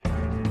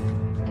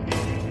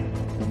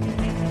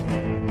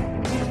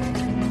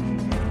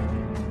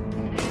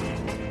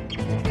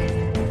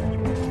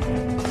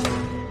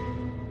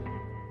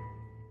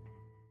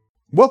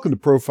Welcome to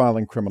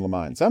Profiling Criminal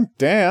Minds. I'm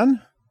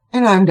Dan.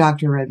 And I'm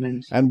Dr.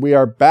 Redmond. And we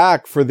are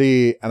back for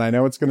and I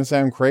know it's going to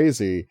sound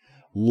crazy,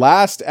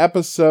 last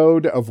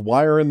episode of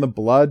Wire in the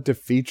Blood to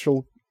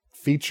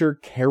feature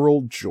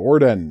Carol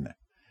Jordan.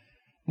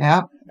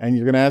 Yeah. And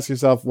you're going to ask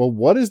yourself, well,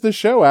 what is the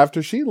show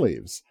after she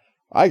leaves?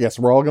 I guess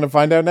we're all going to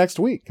find out next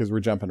week because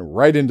we're jumping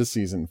right into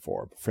season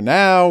 4. But for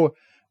now,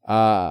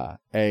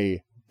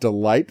 a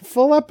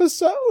delightful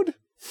episode.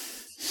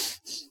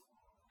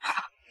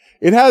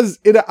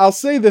 I'll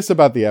say this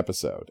about the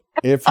episode.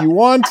 If you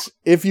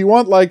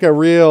want like a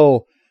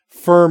real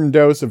firm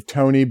dose of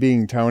Tony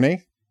being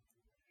Tony,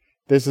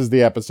 this is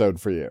the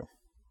episode for you.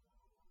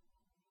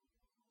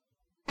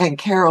 And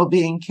Carol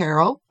being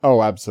Carol.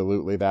 Oh,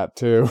 absolutely. That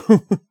too.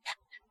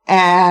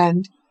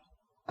 And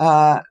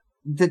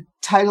the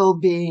title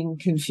being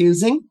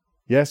confusing.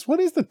 Yes.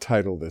 What is the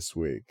title this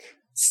week?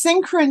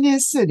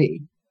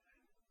 Synchronicity.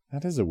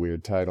 That is a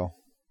weird title.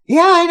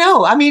 Yeah, I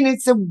know. I mean,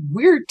 it's a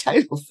weird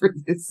title for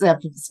this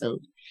episode.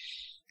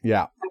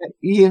 Yeah.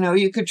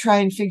 You could try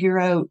and figure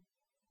out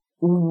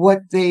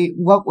what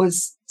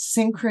was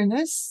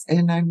synchronous,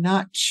 and I'm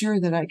not sure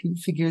that I can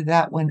figure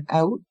that one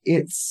out.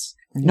 It's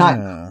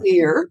not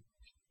clear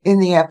in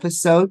the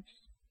episode.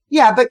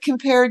 Yeah, but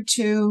compared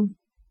to,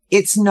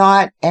 it's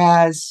not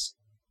as,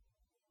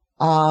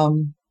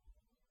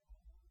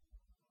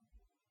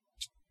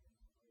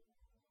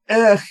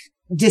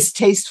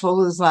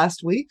 distasteful as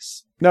last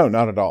week's. No,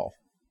 not at all.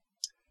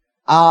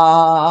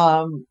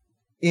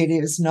 It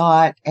is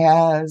not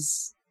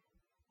as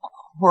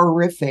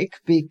horrific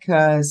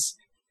because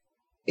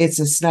it's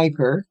a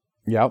sniper.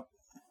 Yep.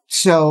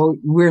 So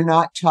we're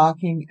not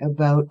talking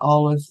about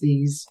all of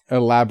these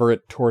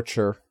elaborate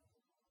torture.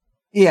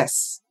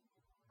 Yes.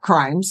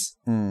 Crimes.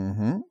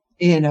 Mm-hmm.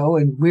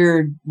 And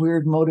weird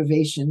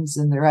motivations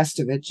and the rest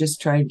of it, just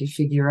trying to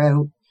figure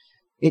out.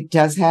 It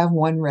does have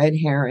one red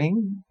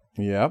herring.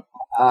 Yep.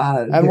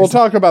 And we'll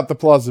talk about the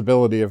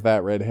plausibility of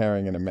that red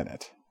herring in a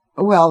minute.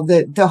 Well,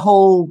 the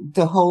whole,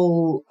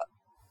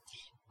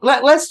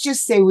 let's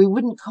just say we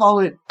wouldn't call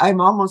it, I'm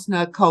almost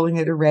not calling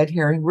it a red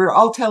herring. We're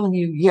all telling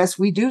you, yes,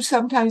 we do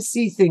sometimes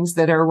see things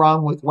that are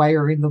wrong with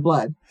Wire in the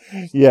Blood.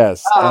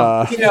 Yes.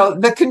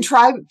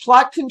 The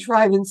plot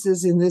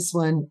contrivances in this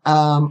one,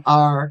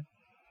 are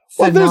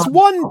phenomenal.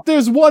 Well,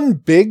 there's one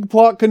big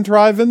plot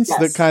contrivance Yes.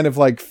 that kind of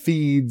like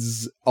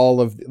feeds all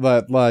of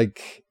that,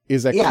 like,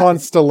 is a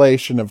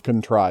constellation of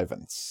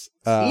contrivance.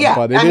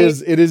 But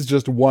it is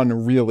just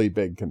one really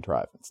big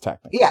contrivance,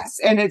 technically. Yes,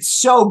 and it's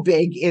so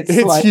big,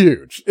 it's like,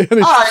 huge.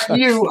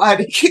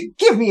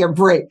 Give me a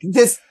break.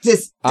 This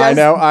I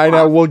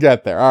know. We'll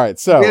get there. All right,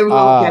 so we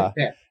will get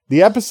there.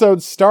 The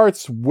episode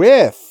starts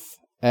with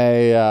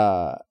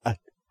an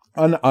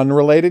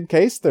unrelated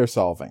case they're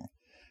solving.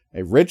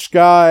 A rich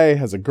guy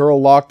has a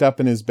girl locked up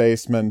in his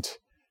basement,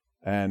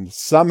 and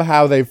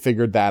somehow they've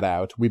figured that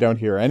out. We don't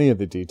hear any of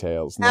the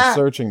details, and they're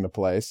searching the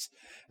place,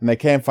 and they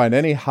can't find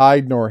any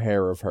hide nor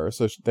hair of her.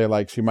 So they're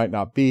like, she might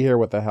not be here.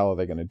 What the hell are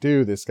they going to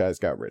do? This guy's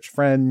got rich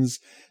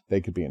friends.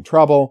 They could be in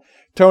trouble.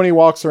 Tony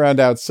walks around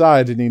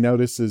outside, and he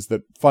notices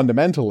that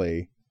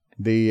fundamentally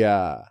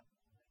the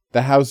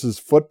house's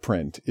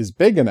footprint is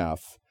big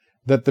enough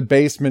that the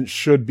basement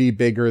should be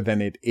bigger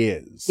than it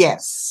is.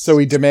 Yes. So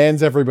he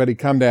demands everybody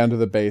come down to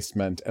the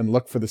basement and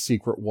look for the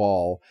secret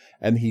wall.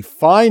 And he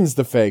finds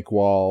the fake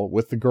wall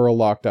with the girl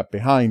locked up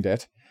behind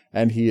it.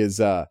 And he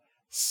is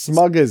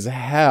smug as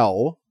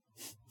hell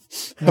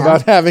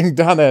about having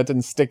done it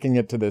and sticking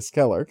it to this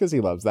killer because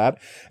he loves that.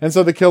 And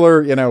so the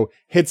killer,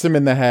 hits him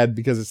in the head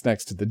because it's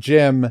next to the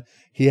gym.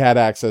 He had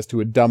access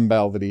to a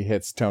dumbbell that he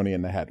hits Tony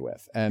in the head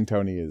with. And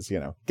Tony is,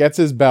 gets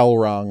his bell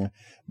rung.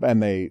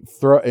 And they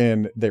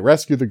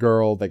rescue the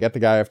girl. They get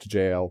the guy off to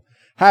jail.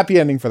 Happy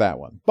ending for that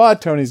one.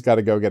 But Tony's got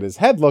to go get his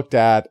head looked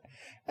at.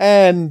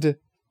 And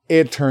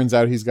it turns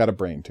out he's got a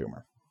brain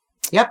tumor.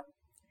 Yep.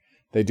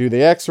 They do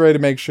the x-ray to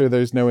make sure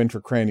there's no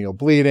intracranial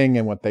bleeding.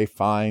 And what they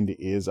find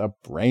is a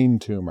brain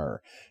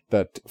tumor.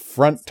 The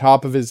front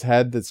top of his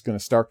head that's going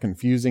to start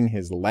confusing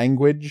his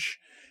language.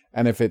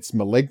 And if it's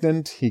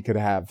malignant, he could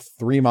have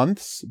 3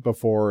 months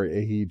before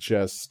he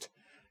just...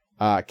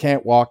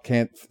 can't walk,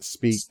 can't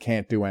speak,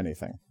 can't do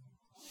anything.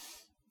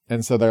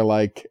 And so they're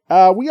like,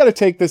 we got to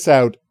take this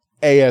out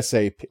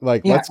ASAP.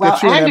 Like, let's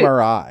get you an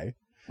MRI.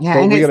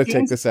 But we got to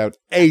take this out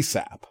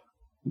ASAP.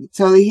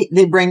 So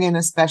they bring in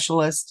a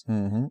specialist.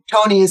 Mm-hmm.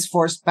 Tony is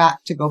forced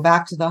to go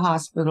back to the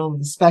hospital.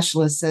 The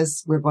specialist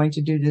says, we're going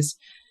to do this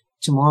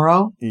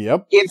tomorrow.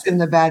 Yep. Gives him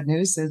the bad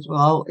news, says,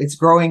 well, it's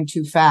growing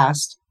too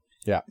fast.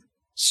 Yeah.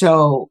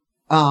 So,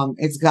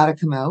 it's got to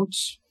come out.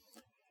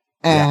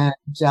 And,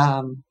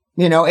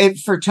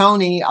 for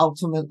Tony,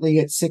 ultimately,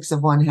 it's 6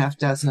 of one, half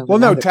dozen of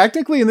another. No,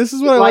 technically, and this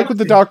is what I like what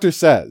the doctor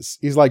says.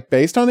 He's like,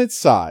 based on its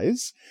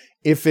size,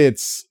 if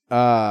it's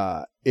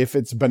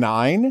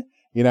benign,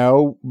 we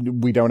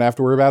don't have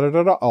to worry about it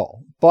at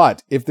all.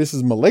 But if this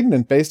is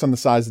malignant, based on the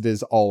size it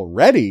is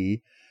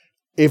already,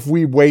 if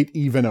we wait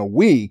even a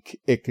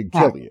week, it could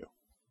kill you.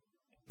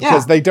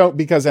 Because they don't,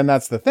 and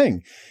that's the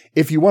thing.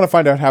 If you want to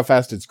find out how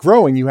fast it's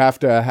growing, you have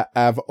to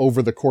have,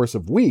 over the course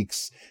of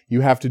weeks,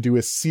 you have to do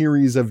a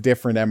series of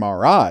different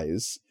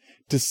MRIs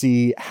to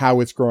see how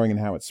it's growing and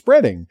how it's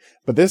spreading.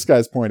 But this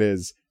guy's point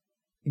is,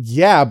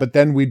 yeah, but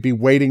then we'd be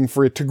waiting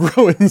for it to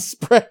grow and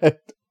spread.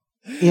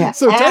 Yeah.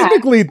 So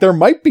technically, there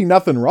might be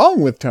nothing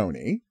wrong with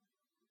Tony.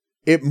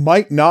 It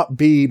might not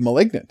be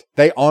malignant.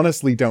 They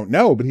honestly don't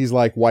know, but he's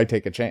like, why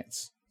take a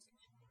chance?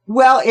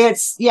 Well,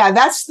 that's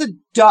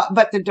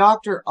but the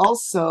doctor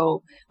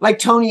also, like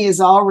Tony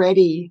is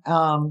already, we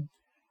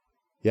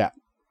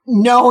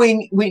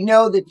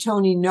know that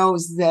Tony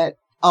knows that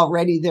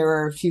already there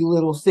are a few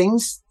little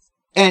things,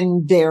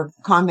 and they're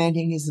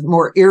commenting he's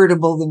more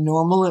irritable than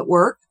normal at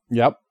work.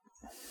 Yep.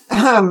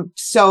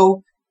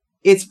 So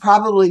it's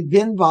probably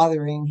been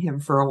bothering him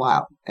for a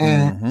while.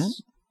 And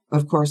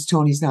of course,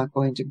 Tony's not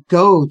going to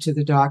go to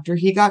the doctor.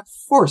 He got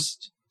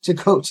forced to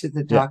go to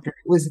the doctor.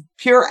 It was a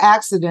pure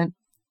accident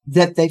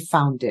that they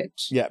found it.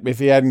 Yeah, if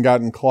he hadn't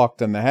gotten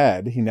clocked in the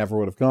head, he never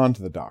would have gone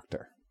to the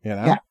doctor, you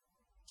know? Yeah.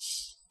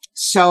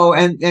 So,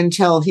 and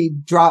until he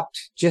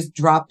just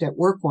dropped at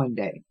work one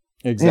day.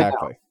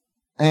 Exactly.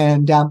 You know?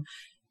 And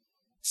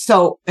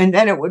and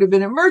then it would have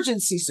been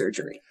emergency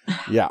surgery.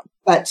 Yeah.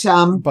 But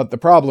the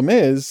problem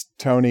is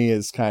Tony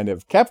is kind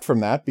of kept from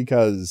that,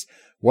 because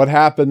what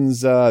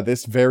happens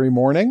this very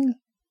morning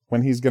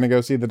when he's going to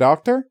go see the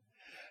doctor?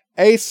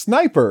 A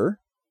sniper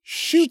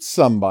shoots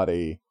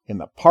somebody in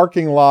the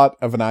parking lot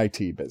of an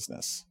IT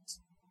business.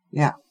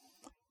 Yeah.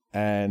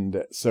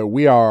 And so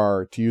we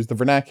are, to use the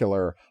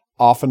vernacular,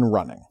 off and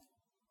running.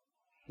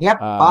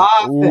 Yep.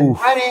 Off and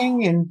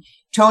running. And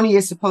Tony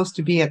is supposed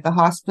to be at the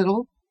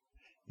hospital.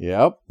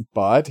 Yep.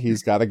 But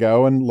he's got to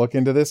go and look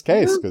into this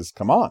case, because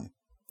come on,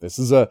 this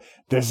is a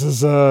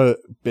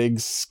big,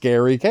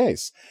 scary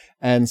case.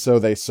 And so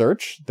they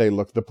search, they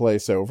look the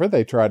place over,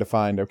 they try to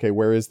find, okay,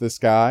 where is this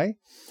guy?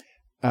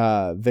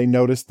 They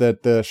notice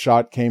that the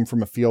shot came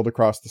from a field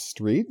across the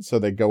street. So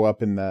they go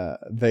up in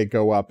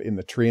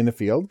the tree in the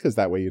field, because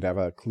that way you'd have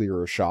a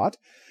clearer shot.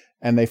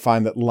 And they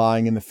find that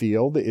lying in the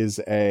field is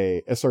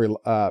pinned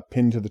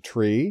to the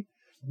tree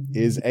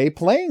is a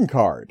playing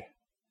card.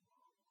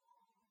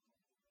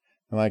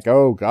 I'm like,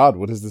 oh God,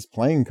 what does this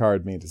playing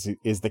card mean?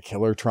 Is the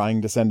killer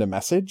trying to send a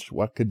message?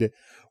 What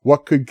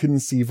could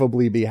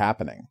conceivably be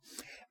happening?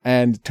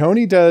 And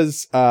Tony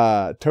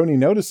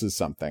notices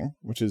something,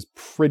 which is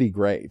pretty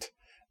great,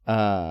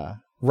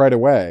 right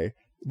away,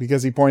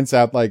 because he points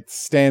out, like,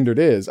 standard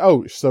is,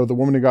 so the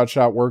woman who got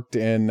shot worked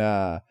in,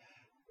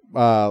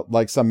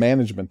 like some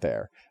management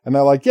there. And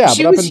they're like, yeah,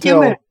 but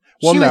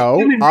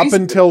up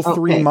until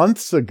 3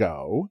 months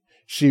ago,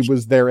 she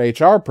was their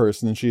HR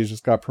person and she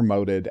just got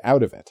promoted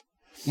out of it.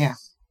 Yeah.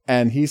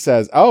 And he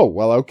says, oh,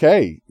 well,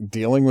 okay,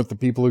 dealing with the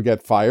people who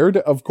get fired,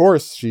 of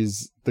course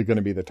she's going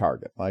to be the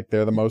target. Like,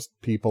 they're the most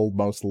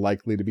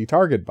likely to be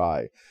targeted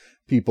by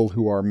people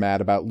who are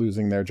mad about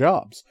losing their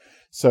jobs.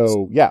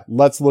 So, yeah,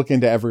 let's look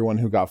into everyone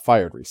who got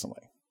fired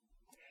recently.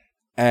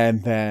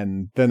 And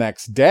then the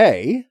next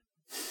day,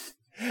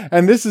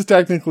 and this is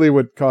technically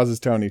what causes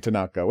Tony to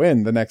not go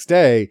in, the next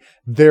day,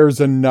 there's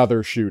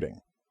another shooting.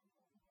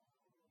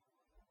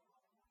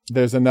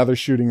 There's another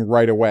shooting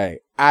right away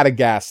at a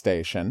gas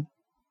station.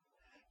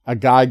 A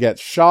guy gets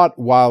shot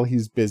while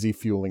he's busy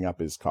fueling up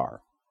his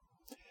car.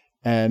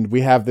 And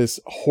we have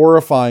this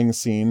horrifying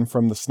scene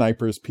from the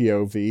sniper's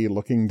POV,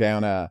 looking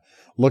down a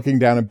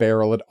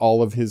barrel at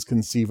all of his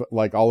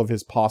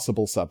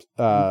possible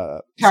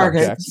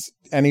subjects,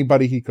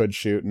 anybody he could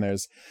shoot. And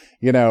there's,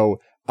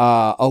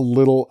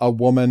 a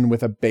woman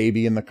with a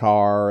baby in the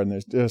car, and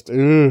there's just,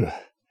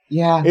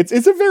 yeah,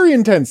 it's a very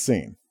intense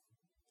scene,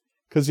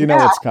 because you know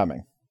what's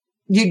coming.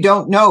 You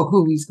don't know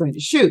who he's going to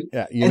shoot.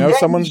 Yeah,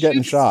 someone's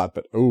getting shot,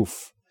 but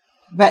oof.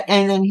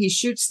 And then he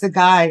shoots the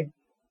guy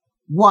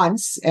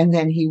once, and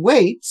then he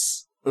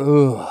waits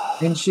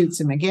and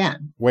shoots him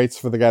again. Waits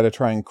for the guy to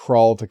try and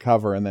crawl to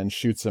cover, and then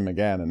shoots him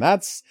again. And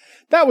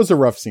that was a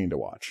rough scene to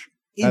watch.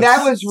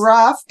 That was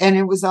rough, and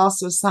it was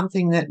also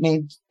something that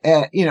made,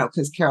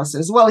 because Carol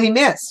says, well, he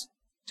missed.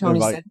 Tony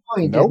said,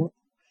 no, he didn't.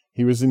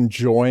 He was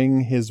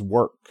enjoying his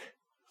work.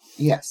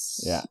 Yes.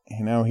 Yeah.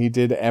 He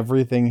did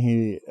everything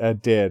he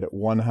did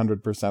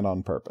 100%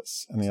 on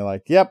purpose. And you're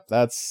like, yep,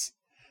 that's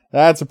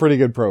a pretty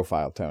good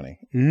profile, Tony.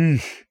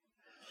 And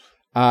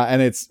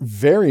it's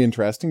very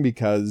interesting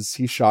because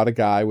he shot a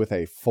guy with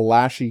a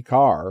flashy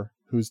car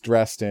who's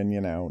dressed in,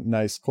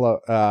 nice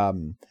clothes,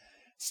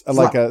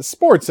 like a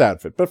sports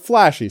outfit, but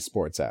flashy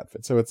sports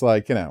outfit. So it's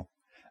like,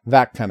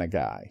 that kind of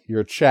guy.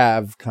 You're a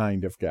chav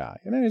kind of guy.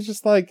 He's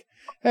just like,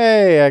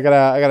 hey, I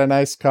got a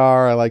nice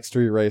car. I like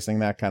street racing,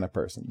 that kind of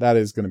person. That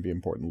is going to be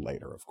important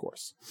later, of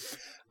course.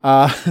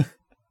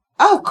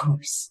 Of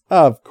course.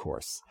 Of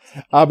course.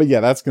 But yeah,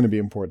 that's going to be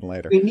important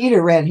later. We need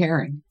a red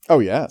herring. Oh,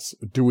 yes.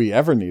 Do we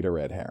ever need a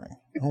red herring?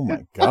 Oh,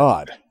 my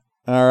God.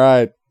 All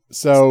right.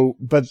 So,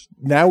 but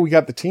now we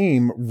got the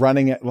team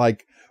running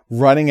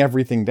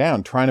everything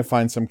down, trying to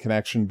find some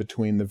connection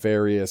between the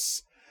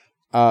various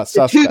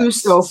Suspects. The two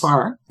so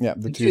far. Yeah,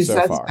 the two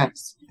so far.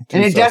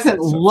 And it doesn't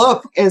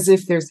look as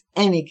if there's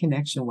any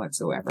connection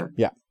whatsoever.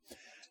 Yeah.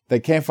 They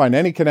can't find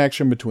any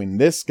connection between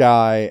this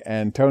guy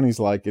and Tony's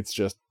like, it's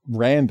just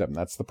random.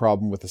 That's the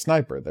problem with the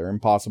sniper. They're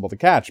impossible to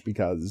catch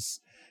because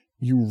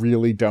you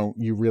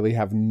really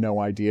have no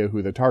idea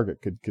who the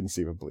target could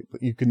conceivably.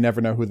 You could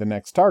never know who the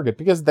next target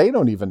because they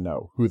don't even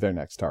know who their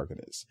next target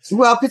is.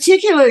 Well,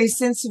 particularly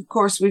since, of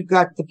course, we've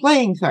got the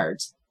playing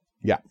cards.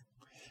 Yeah.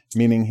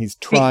 Meaning he's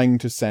trying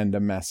to send a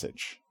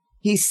message.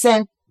 He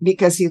sent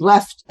because he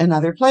left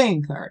another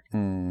playing card.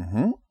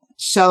 Mm-hmm.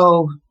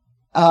 So,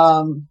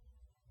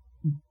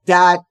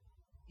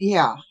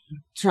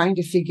 trying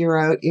to figure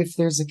out if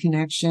there's a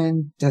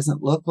connection.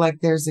 Doesn't look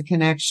like there's a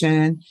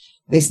connection.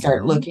 They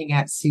start looking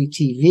at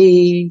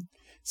CCTV,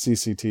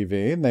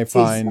 and they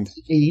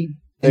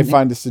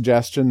find a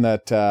suggestion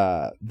that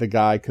the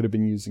guy could have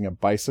been using a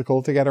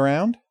bicycle to get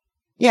around.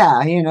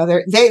 Yeah,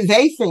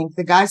 they think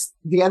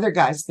the other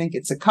guys think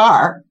it's a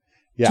car.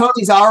 Yeah.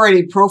 Tony's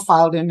already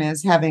profiled him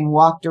as having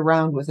walked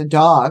around with a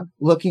dog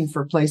looking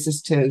for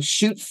places to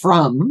shoot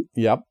from.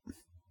 Yep.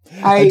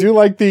 I do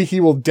like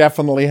he will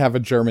definitely have a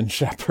German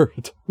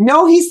Shepherd.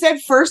 No, he said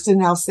first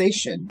an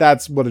Alsatian.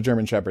 That's what a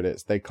German Shepherd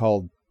is. They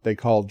call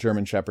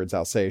German Shepherds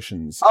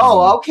Alsatians.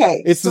 Oh,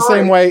 okay. It's the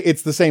same way.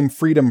 It's the same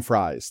freedom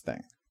fries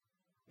thing.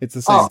 It's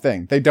the same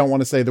thing. They don't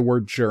want to say the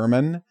word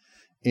German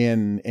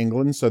in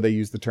England, so they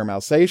use the term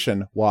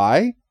Alsatian.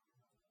 Why?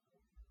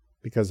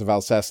 Because of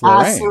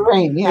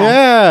Alsace-Lorraine.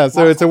 Yeah.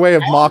 So it's a way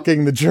of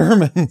mocking the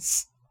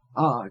Germans.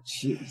 Oh,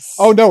 jeez.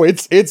 Oh, no,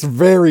 it's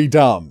very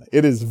dumb.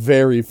 It is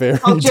very, very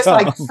just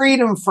dumb. Like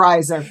freedom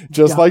fries are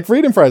just dumb. Like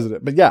freedom fries.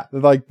 But yeah,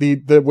 like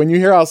the when you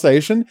hear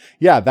Alsatian,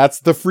 yeah, that's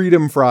the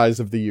freedom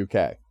fries of the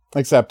UK.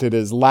 Except it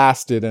has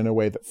lasted in a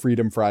way that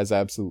freedom fries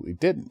absolutely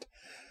didn't.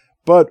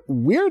 But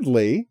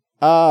weirdly,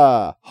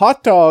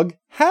 hot dog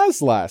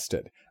has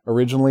lasted.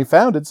 Originally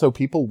founded so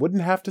people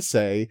wouldn't have to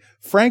say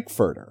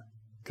Frankfurter.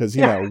 Because,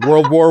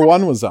 World War I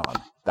was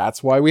on.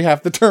 That's why we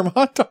have the term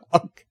hot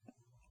dog.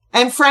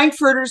 And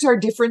Frankfurters are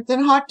different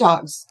than hot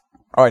dogs.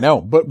 Oh, I know.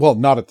 But,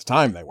 not at the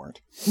time they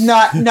weren't.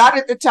 Not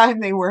at the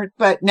time they weren't,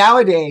 but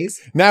nowadays.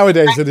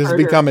 Nowadays it has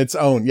become its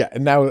own. Yeah.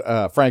 And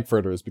now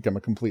Frankfurter has become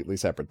a completely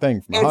separate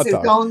thing from a hot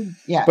dog. Own,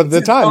 but at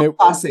the time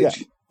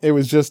it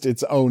was just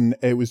its own.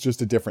 It was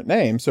just a different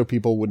name. So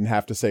people wouldn't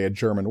have to say a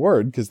German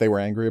word because they were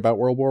angry about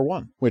World War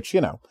I, which,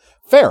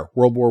 fair.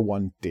 World War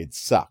I did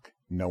suck.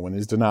 No one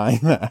is denying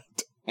that.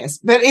 Yes.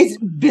 But it's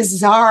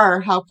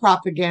bizarre how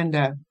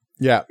propaganda.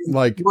 Yeah,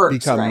 works,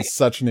 becomes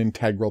such an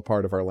integral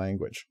part of our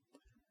language.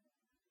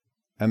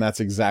 And that's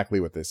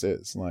exactly what this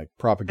is. Like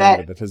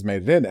propaganda that has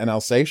made it in. And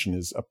Alsatian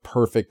is a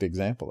perfect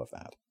example of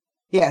that.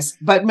 Yes,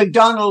 but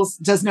McDonald's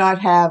does not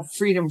have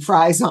freedom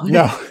fries on it.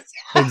 No,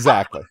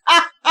 exactly.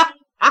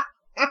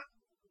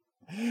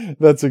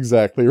 That's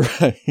exactly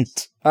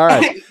right. All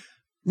right.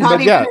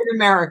 Not even in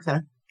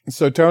America.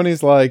 So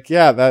Tony's like,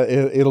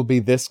 it'll be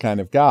this kind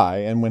of guy.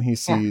 And when he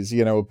sees,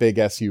 a big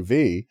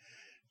SUV,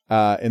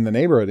 in the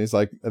neighborhood,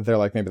 they're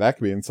like, maybe that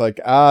could be. And it's like,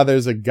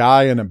 there's a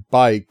guy in a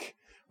bike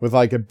with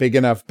like a big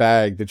enough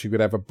bag that you could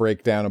have a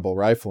breakdownable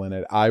rifle in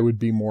it. I would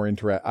be more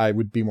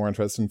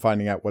interested in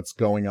finding out what's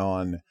going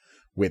on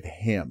with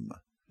him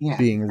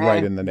being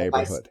right in the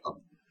neighborhood.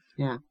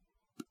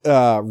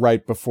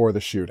 Right before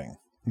the shooting.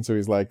 And so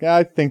he's like,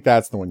 I think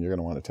that's the one you're going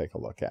to want to take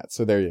a look at.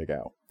 So there you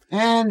go.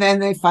 And then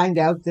they find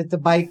out that the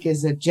bike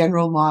is a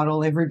general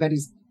model. You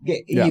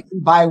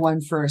can buy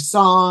one for a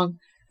song.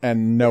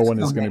 And no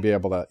one is going to be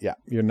able to,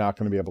 you're not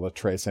going to be able to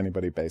trace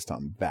anybody based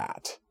on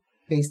that.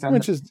 Based on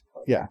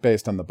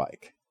the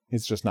bike.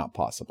 It's just not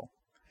possible.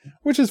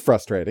 Which is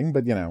frustrating,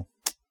 but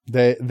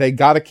they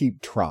got to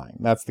keep trying.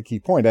 That's the key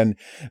point. And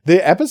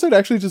the episode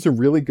actually does a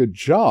really good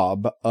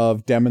job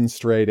of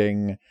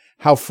demonstrating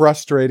how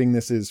frustrating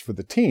this is for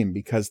the team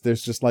because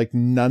there's just like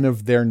none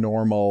of their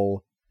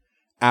normal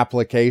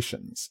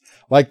applications.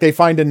 Like they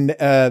find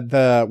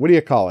what do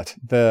you call it?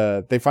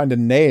 They find a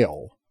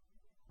nail,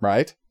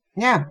 right?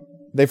 Yeah.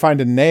 They find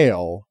a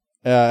nail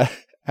at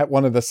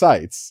one of the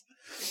sites.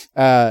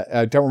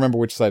 I don't remember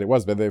which site it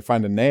was, but they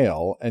find a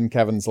nail and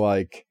Kevin's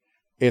like,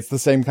 it's the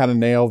same kind of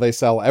nail they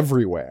sell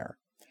everywhere.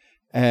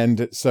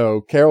 And so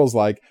Carol's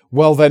like,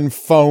 well, then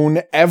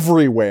phone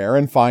everywhere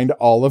and find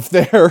all of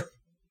their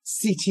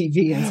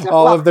CTV and stuff.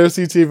 All of their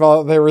CTV,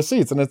 all of their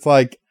receipts. And it's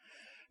like,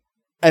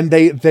 and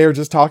they're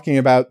just talking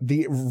about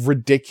the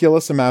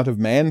ridiculous amount of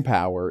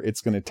manpower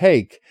it's going to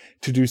take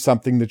to do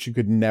something that you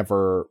could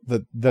never,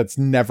 that's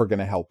never going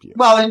to help you.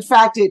 Well, in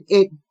fact,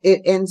 it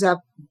ends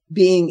up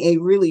being a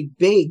really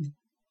big,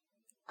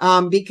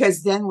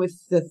 because then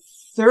with the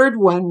third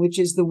one, which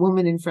is the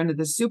woman in front of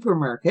the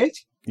supermarket.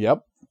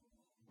 Yep.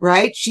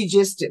 Right. She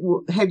just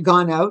had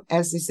gone out.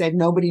 As they said,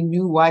 nobody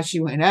knew why she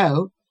went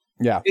out.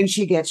 Yeah. And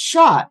she gets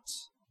shot.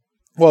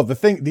 Well,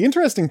 the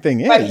interesting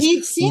thing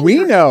is,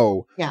 we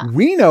know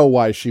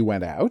why she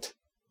went out.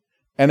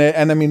 And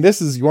I mean,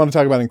 you want to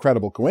talk about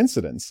incredible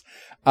coincidence.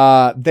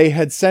 They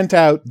had sent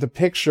out the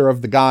picture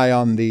of the guy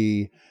on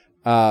the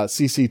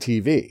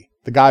CCTV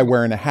the guy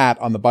wearing a hat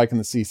on the bike on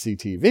the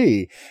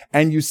CCTV.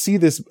 And you see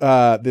this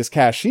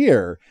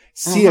cashier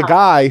see a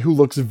guy who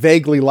looks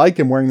vaguely like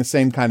him wearing the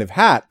same kind of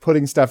hat,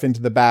 putting stuff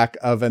into the back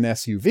of an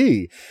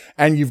SUV.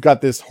 And you've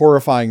got this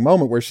horrifying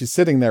moment where she's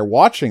sitting there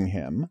watching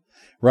him,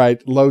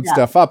 right? Load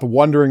stuff up,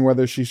 wondering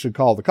whether she should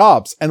call the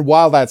cops. And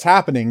while that's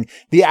happening,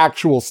 the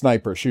actual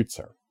sniper shoots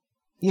her.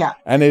 Yeah.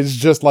 And it's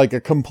just like a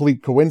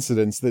complete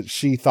coincidence that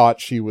she thought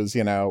she was,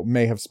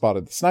 may have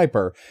spotted the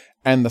sniper,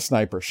 and the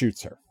sniper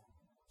shoots her.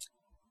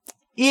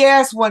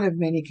 Yes, one of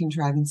many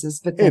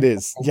contrivances, but it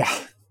is. Yeah.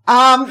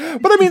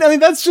 But I mean,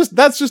 that's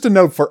just a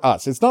note for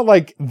us. It's not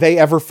like they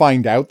ever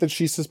find out that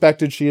she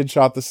suspected she had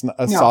shot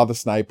saw the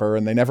sniper,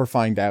 and they never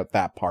find out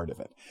that part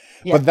of it.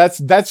 Yeah. But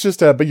that's just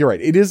but you're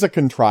right. It is a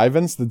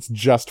contrivance that's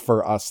just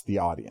for us, the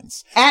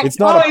audience. And, it's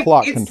not a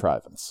plot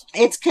contrivance.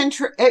 It's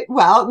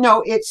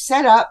it's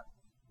set up.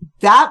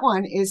 That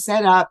one is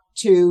set up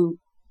to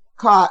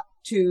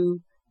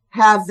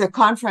have the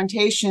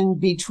confrontation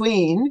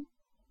between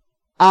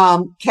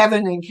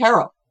Kevin and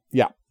Carol.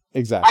 Yeah,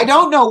 exactly. I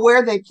don't know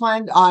where they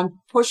planned on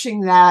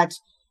pushing that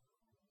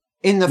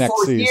in the next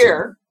fourth season.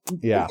 Year.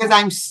 Yeah, because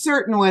I'm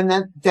certain when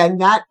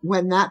that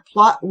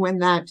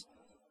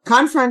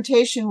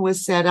confrontation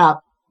was set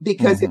up,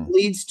 because it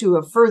leads to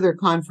a further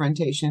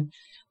confrontation.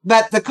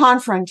 But the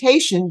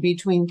confrontation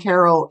between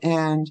Carol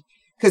and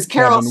because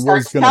Carol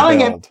starts telling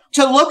him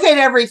to look at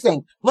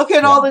everything, look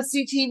at all the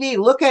CTV,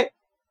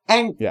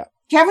 and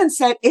Kevin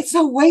said, it's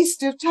a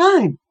waste of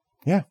time.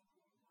 Yeah.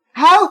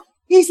 How?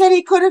 He said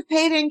he could have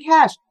paid in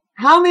cash.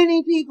 How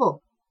many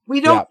people? We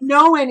don't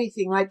know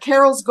anything. Like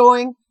Carol's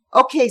going,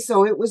 okay,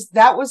 so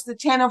that was the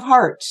 10 of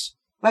hearts.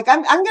 Like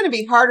I'm going to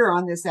be harder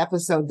on this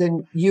episode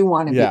than you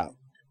want to be.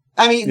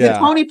 I mean, the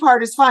Tony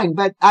part is fine,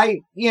 but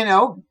and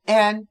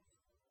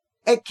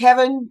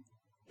Kevin,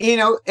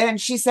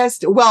 and she says,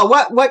 well,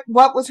 what was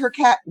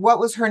what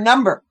was her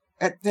number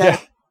at the,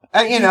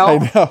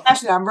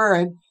 cash number?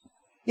 And,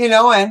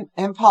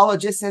 and Paula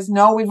just says,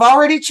 no, we've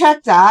already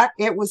checked that.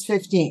 It was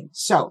 15.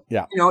 So,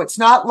 it's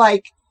not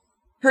like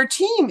her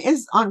team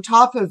is on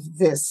top of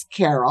this,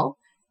 Carol.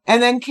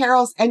 And then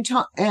Carol's and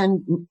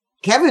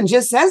Kevin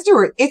just says to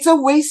her, it's a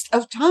waste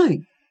of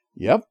time.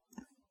 Yep.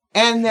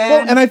 And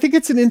then, and I think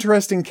it's an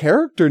interesting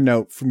character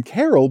note from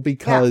Carol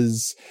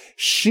because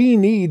she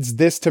needs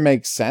this to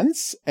make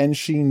sense, and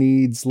she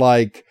needs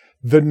like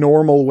the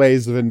normal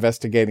ways of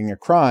investigating a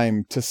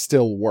crime to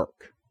still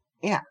work.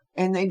 Yeah.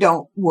 And they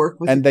don't work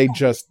with and they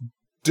just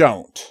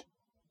don't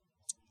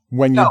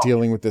when you're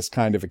dealing with this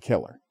kind of a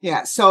killer.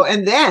 Yeah. So,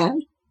 and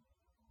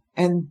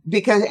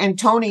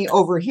Tony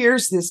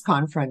overhears this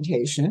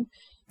confrontation.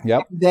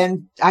 Yep.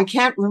 Then I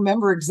can't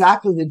remember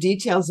exactly the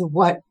details of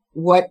what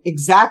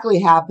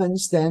exactly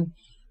happens then,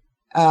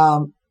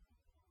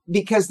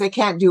 because they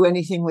can't do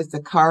anything with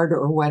the card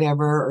or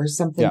whatever or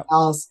something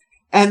else.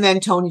 And then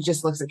Tony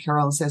just looks at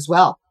Carol and says,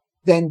 well,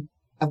 then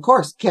of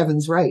course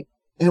Kevin's right,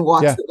 and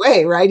walks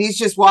away, right? He's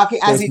just walking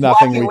as he's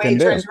walking away, he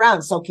turns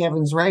around. So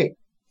Kevin's right.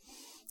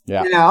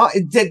 Yeah.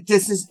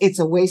 It's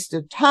a waste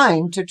of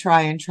time to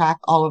try and track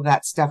all of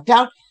that stuff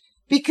down,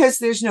 because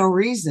there's no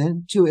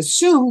reason to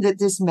assume that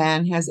this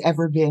man has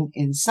ever been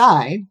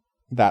inside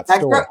that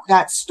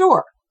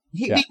store.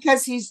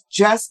 Because he's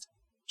just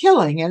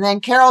killing. And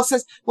then Carol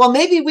says, well,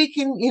 maybe we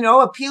can,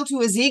 appeal to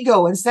his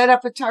ego and set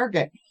up a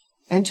target.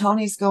 And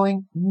Tony's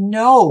going,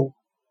 no,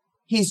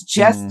 he's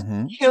just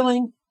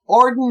killing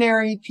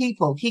ordinary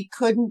people. He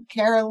couldn't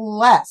care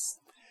less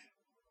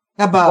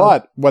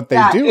about. But what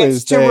they do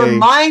is to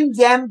remind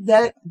them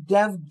that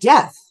of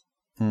death,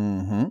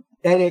 that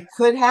it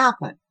could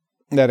happen.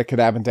 That it could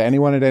happen to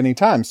anyone at any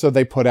time. So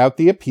they put out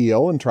the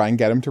appeal and try and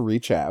get him to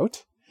reach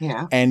out.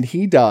 Yeah. And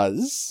he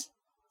does.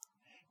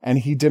 And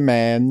he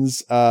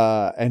demands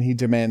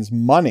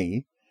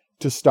money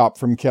to stop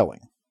from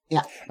killing.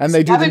 Yeah. And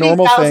they do the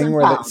normal thing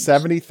where that's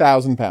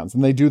 70,000 pounds.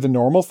 And they do the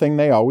normal thing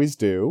they always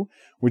do,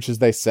 which is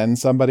they send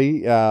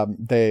somebody,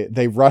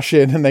 they rush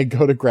in and they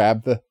go to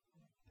grab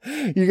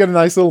you get a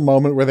nice little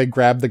moment where they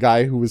grab the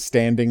guy who was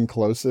standing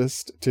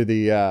closest to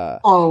the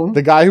phone.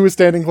 The guy who was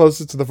standing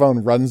closest to the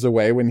phone runs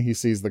away when he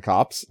sees the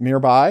cops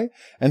nearby.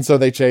 And so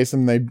they chase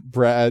him, they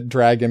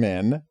drag him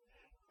in.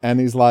 And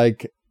he's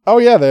like, oh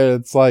yeah,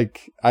 it's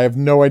like, I have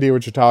no idea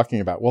what you're talking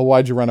about. Well,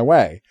 why'd you run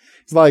away?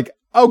 He's like,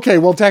 okay,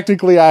 well,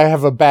 technically I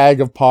have a bag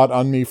of pot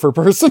on me for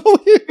personal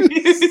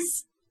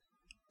use.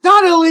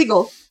 Not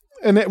illegal.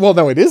 And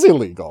it is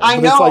illegal. I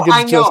know.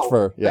 Just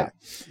for,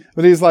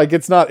 But he's like,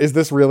 it's not, is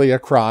this really a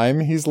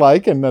crime? He's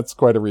like, and that's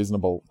quite a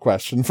reasonable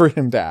question for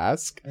him to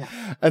ask.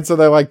 Yeah. And so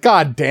they're like,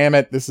 God damn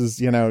it. This is,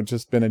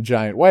 just been a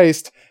giant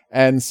waste.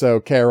 And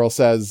so Carol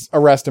says,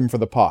 arrest him for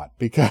the pot,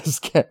 because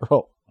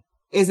Carol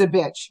is a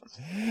bitch.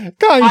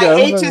 Kind of. I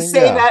hate to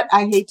say that.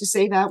 I hate to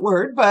say that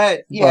word,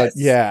 but yes.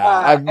 But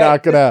I'm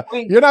not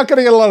you're not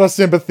gonna get a lot of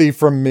sympathy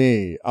from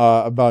me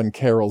about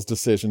Carol's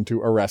decision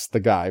to arrest the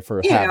guy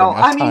for having a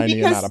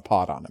tiny amount of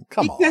pot on him.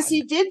 Come on. Because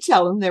he did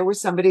tell him there was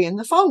somebody in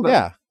the phone book.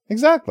 Yeah,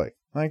 exactly.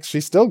 Like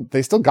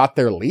they still got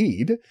their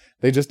lead.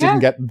 They just didn't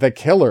get the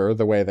killer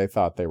the way they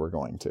thought they were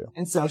going to.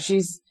 And so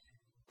she's,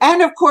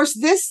 And of course,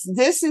 this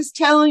is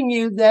telling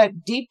you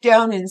that deep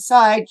down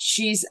inside,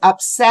 she's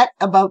upset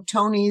about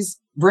Tony's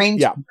brain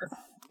tumor.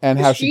 And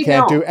how she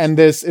can't do, and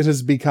it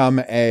has become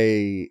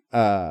a,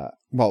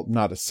 well,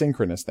 not a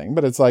synchronous thing,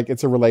 but it's like,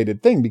 it's a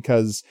related thing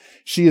because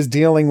she is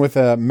dealing with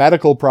a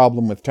medical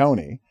problem with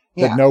Tony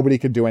that nobody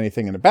could do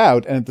anything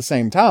about. And at the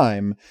same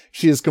time,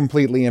 she is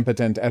completely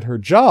impotent at her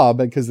job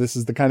because this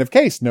is the kind of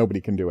case nobody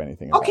can do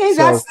anything about. Okay,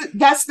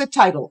 that's the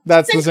title.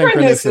 That's the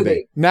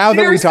synchronicity. Now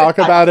that we talk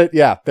about it,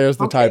 there's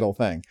the title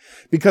thing.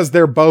 Because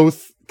they're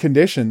both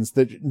conditions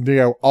that,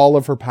 all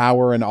of her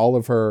power and all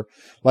of her,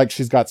 like,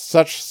 she's got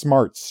such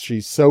smarts.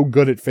 She's so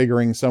good at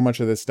figuring so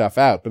much of this stuff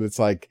out. But it's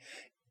like,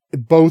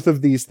 both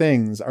of these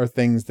things are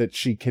things that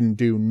she can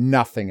do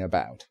nothing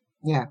about.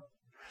 Yeah.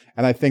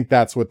 And I think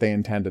that's what they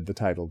intended the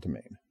title to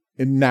mean.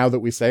 And now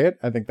that we say it,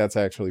 I think that's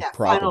actually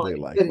probably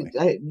likely.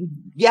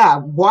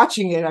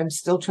 Watching it,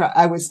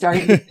 I was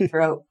starting to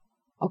figure out,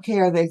 okay,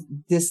 are they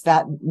this,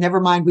 that? Never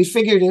mind. We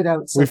figured it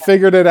out. We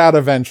figured it out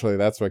eventually.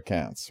 That's what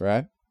counts,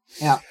 right?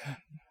 Yeah.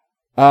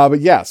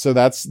 So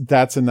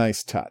that's a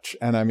nice touch.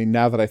 And I mean,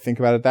 now that I think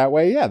about it that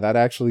way, that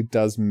actually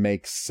does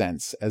make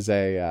sense as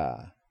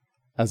a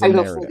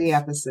title narrative for the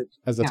episode.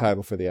 As a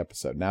title for the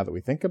episode. Now that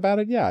we think about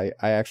it, I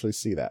actually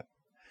see that.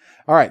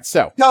 All right,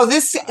 so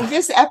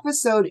this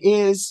episode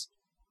is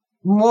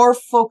more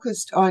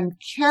focused on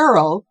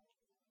Carol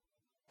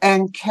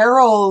and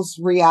Carol's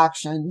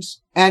reactions.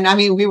 And I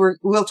mean,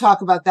 we'll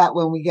talk about that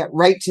when we get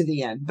right to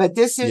the end. But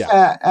this is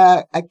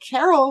a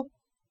Carol,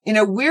 in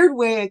a weird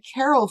way, a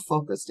Carol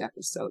focused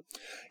episode.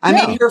 I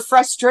mean, her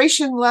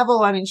frustration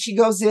level. I mean, she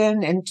goes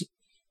in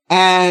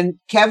and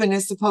Kevin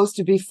is supposed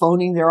to be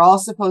phoning. They're all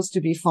supposed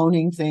to be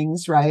phoning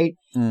things, right?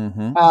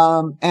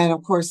 Mm-hmm. And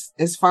of course,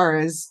 as far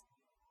as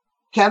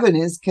Kevin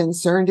is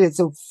concerned, it's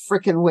a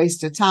freaking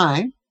waste of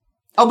time.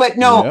 Oh, but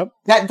no,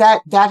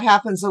 that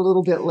happens a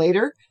little bit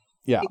later.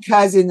 Yeah.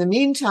 Because in the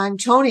meantime,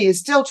 Tony is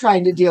still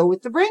trying to deal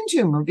with the brain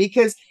tumor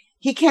because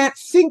he can't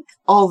think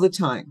all the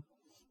time.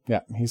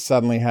 Yeah. He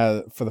suddenly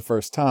has, for the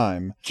first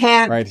time, he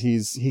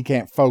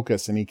can't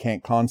focus and he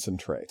can't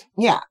concentrate.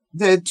 Yeah.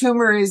 The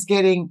tumor is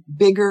getting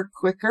bigger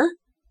quicker.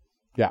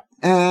 Yeah.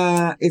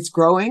 It's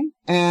growing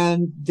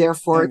and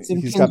therefore it's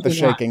impinging. He's got the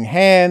shaking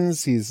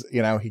hands. He's,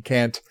 he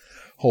can't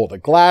hold a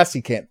glass.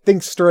 He can't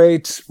think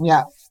straight.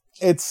 Yeah.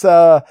 It's,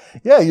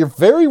 you're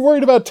very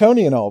worried about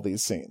Tony in all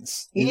these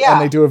scenes. Yeah.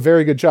 And they do a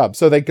very good job.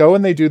 So they go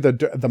and they do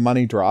the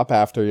money drop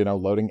after,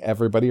 loading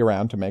everybody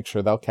around to make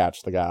sure they'll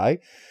catch the guy.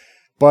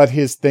 But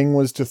his thing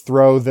was to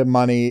throw the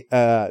money,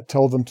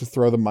 told them to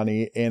throw the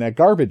money in a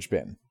garbage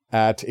bin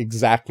at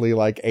exactly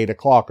like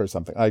 8:00 or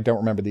something. I don't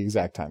remember the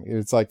exact time.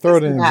 It's like, throw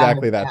it in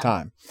exactly that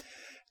time.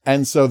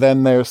 And so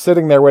then they're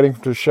sitting there waiting for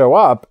him to show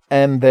up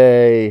and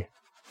they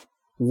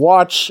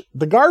watch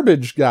the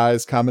garbage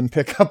guys come and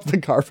pick up the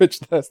garbage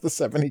that has the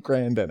 70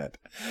 grand in it.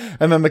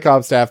 And then the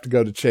cops have to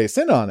go to chase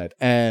in on it.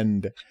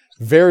 And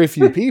very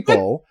few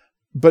people,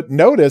 but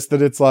notice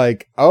that it's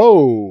like,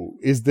 oh,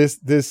 is this,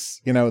 the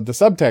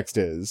subtext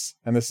is,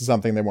 and this is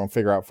something they won't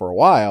figure out for a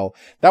while.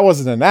 That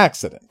wasn't an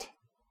accident.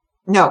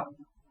 No.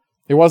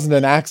 It wasn't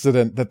an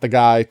accident that the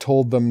guy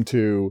told them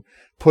to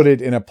put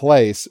it in a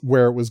place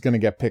where it was going to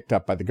get picked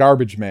up by the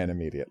garbage man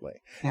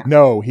immediately. Yeah.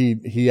 No,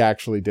 he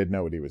actually did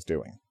know what he was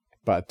doing.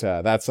 But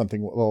that's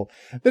something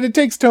that it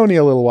takes Tony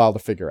a little while to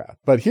figure out.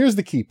 But here's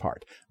the key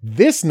part.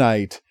 This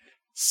night,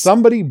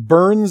 somebody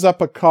burns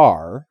up a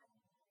car,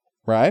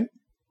 right?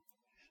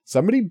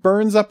 Somebody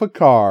burns up a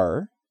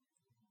car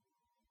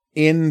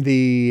in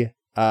the,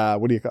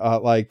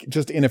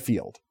 just in a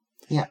field.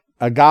 Yeah.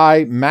 A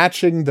guy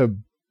matching the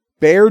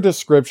bare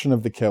description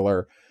of the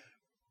killer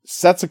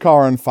sets a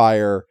car on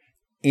fire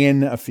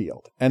in a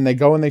field. And they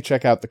go and they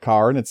check out the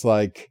car and it's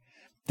like,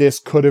 this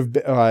could have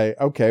been,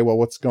 okay, well,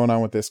 what's going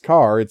on with this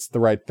car? It's the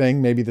right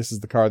thing. Maybe this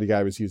is the car the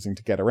guy was using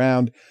to get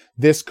around.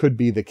 This could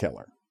be the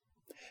killer.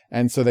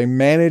 And so they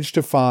managed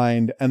to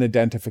find an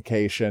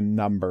identification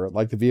number,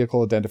 like the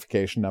vehicle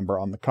identification number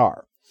on the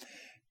car.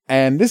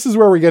 And this is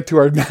where we get to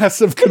our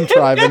massive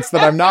contrivance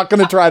that I'm not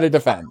going to try to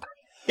defend.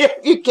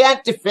 You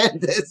can't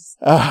defend this.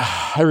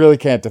 I really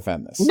can't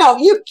defend this. No,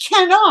 you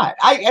cannot.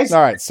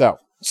 All right, so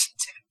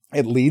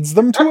it leads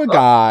them to a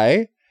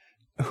guy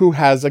who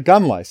has a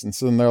gun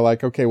license. And they're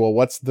like, okay, well,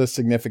 what's the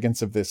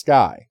significance of this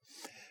guy?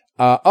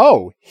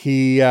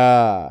 He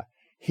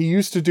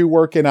used to do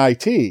work in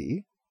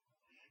IT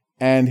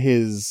and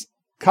his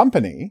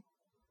company,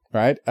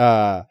 right?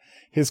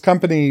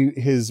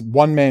 His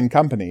one-man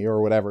company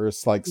or whatever,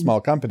 it's like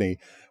small company,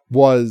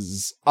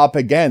 was up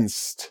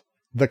against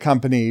the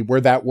company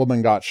where that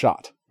woman got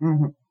shot.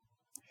 Mm-hmm.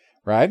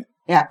 Right?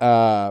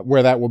 Yeah.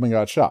 Where that woman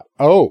got shot.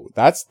 Oh,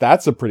 that's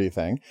a pretty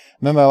thing.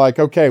 And then they're like,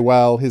 okay,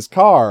 well, his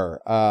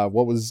car,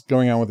 what was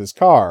going on with his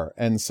car?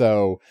 And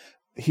so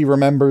he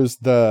remembers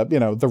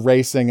the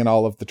racing and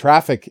all of the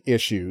traffic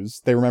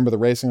issues. They remember the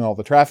racing and all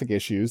the traffic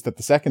issues that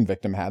the second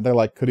victim had. They're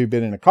like, could he have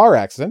been in a car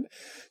accident?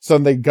 So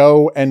they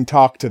go and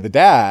talk to the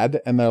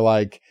dad and they're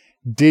like,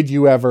 did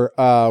you ever,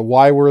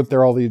 why weren't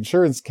there all the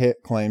insurance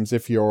claims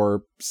if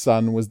your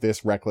son was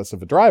this reckless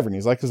of a driver? And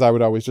he's like, because I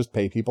would always just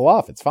pay people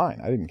off. It's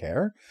fine. I didn't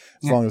care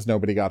as long as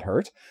nobody got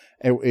hurt.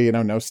 No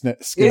skin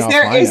off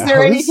my nose. Is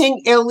there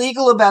anything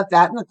illegal about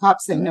that? And the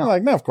cops say no.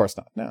 Like, no, of course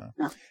not. No.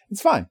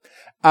 It's fine.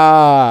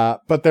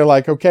 But they're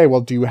like, okay,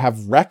 well, do you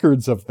have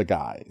records of the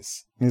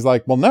guys? And he's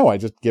like, well, no, I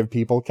just give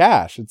people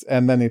cash.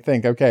 And then they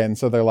think, okay. And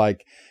so they're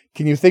like,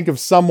 can you think of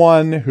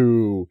someone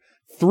who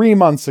 3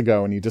 months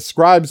ago, and he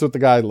describes what the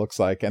guy looks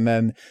like, and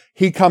then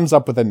he comes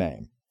up with a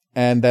name.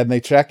 And then they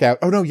check out.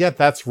 Oh no, yeah,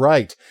 that's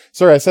right.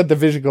 Sorry, I said the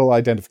visual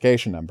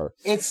identification number.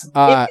 It's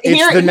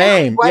the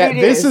name. Yeah,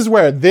 this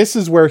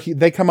is where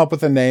they come up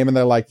with a name, and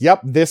they're like,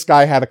 "Yep, this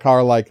guy had a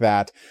car like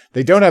that."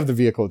 They don't have the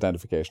vehicle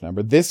identification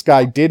number. This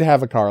guy did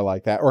have a car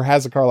like that, or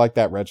has a car like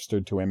that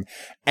registered to him.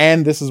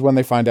 And this is when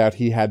they find out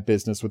he had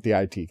business with the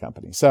IT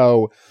company.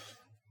 So,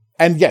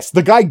 and yes,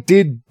 the guy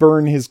did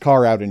burn his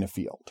car out in a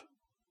field.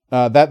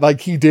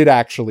 He did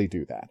actually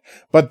do that.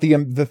 But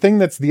the thing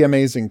that's the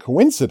amazing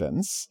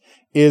coincidence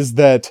is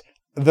that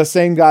the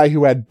same guy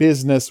who had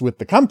business with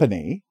the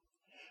company,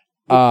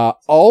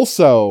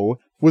 also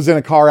was in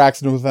a car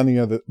accident with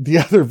the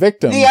other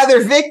victim. The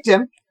other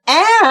victim.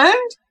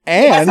 And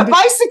he has a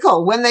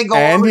bicycle when they go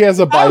And he has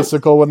a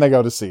bicycle when they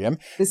go to see him.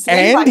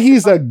 And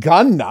he's a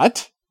gun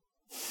nut.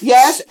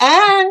 Yes.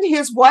 And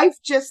his wife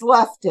just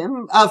left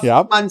him a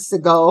few months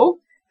ago.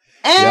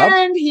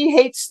 And he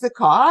hates the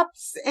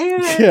cops.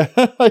 And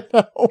I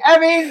know. I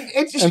mean,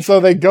 it's and so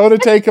they go to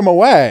take him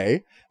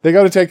away.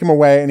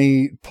 And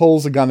he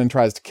pulls a gun and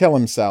tries to kill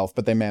himself,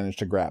 but they manage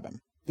to grab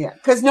him. Yeah,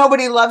 because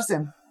nobody loves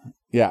him.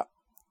 Yeah.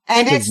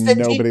 And it's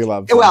nobody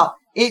loves him. Well,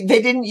 they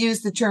didn't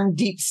use the term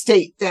deep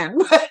state then.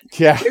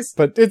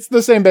 But it's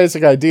the same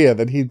basic idea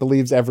that he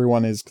believes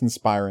everyone is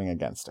conspiring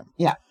against him.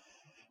 Yeah.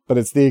 But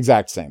it's the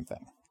exact same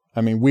thing. I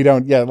mean,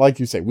 like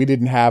you say, we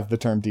didn't have the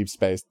term deep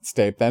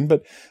state then,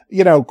 but,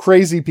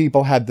 crazy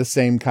people had the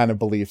same kind of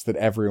beliefs that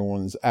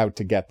everyone was out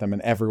to get them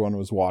and everyone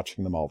was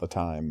watching them all the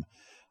time.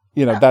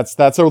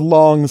 That's a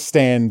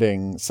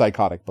long-standing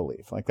psychotic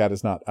belief. Like that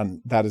is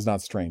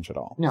not strange at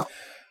all. No.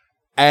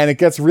 And it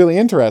gets really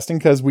interesting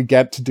because we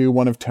get to do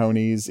one of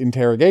Tony's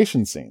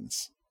interrogation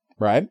scenes,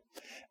 right?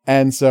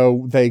 And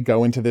so they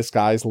go into this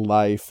guy's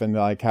life and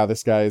like how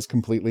this guy is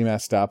completely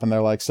messed up. And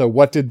they're like, so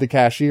what did the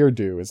cashier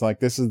do? It's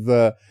like, this is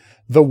the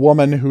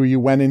woman who you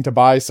went in to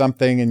buy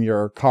something and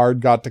your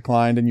card got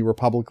declined and you were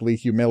publicly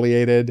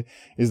humiliated.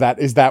 Is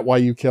that why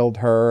you killed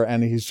her?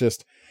 And he's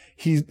just,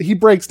 he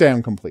breaks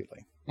down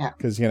completely. Yeah.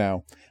 Cause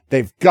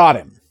they've got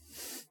him.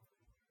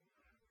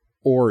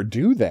 Or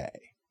do they?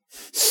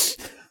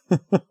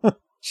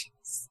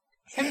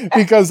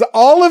 Because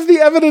all of the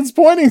evidence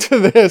pointing to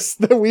this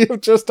that we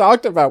have just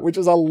talked about, which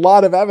is a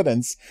lot of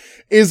evidence,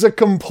 is a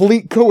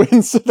complete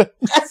coincidence.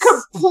 A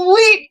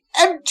complete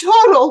and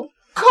total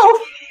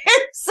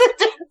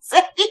coincidence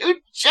that you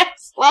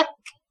just like.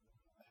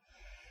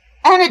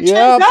 And it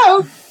turns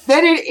out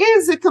that it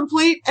is a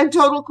complete and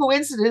total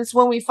coincidence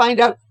when we find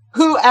out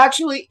who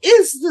actually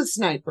is the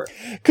sniper.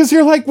 Because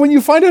you're like, when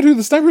you find out who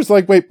the sniper is,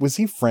 like, wait, was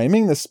he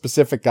framing this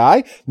specific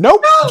guy?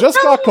 Nope,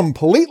 got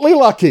completely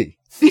lucky.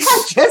 Yeah,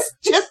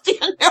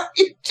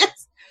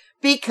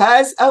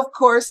 because of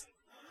course,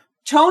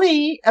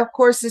 Tony, of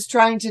course, is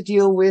trying to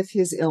deal with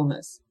his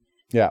illness.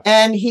 Yeah.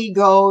 And he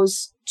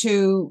goes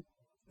to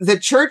the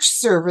church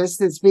service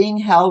that's being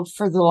held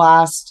for the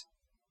last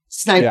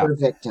sniper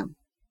victim.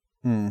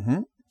 Mm-hmm.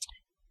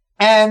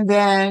 And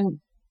then,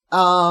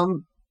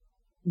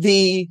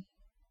 the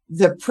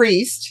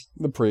priest.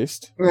 The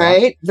priest.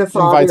 Right. The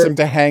father invites him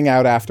to hang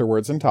out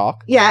afterwards and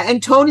talk. Yeah.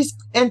 And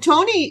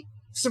Tony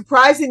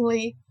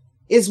surprisingly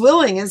is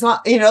willing.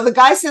 The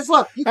guy says,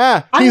 look, he's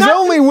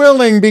only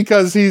willing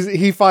because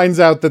he finds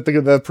out that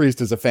the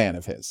priest is a fan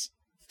of his.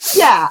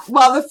 Yeah.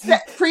 Well,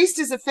 the priest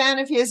is a fan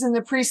of his and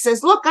the priest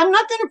says, look, I'm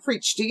not going to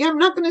preach to you. I'm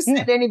not going to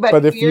send anybody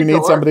But if you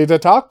need somebody to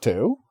talk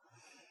to,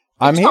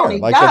 I'm here.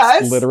 Like,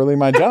 it's literally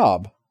my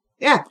job.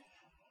 Yeah.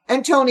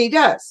 And Tony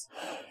does.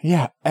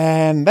 Yeah.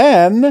 And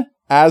then,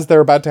 as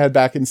they're about to head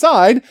back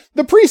inside,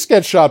 the priest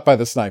gets shot by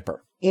the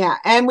sniper. Yeah.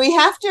 And we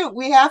have to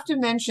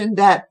mention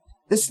that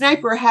the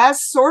sniper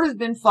has sort of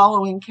been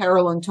following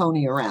Carol and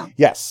Tony around.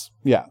 Yes.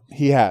 Yeah,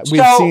 he has.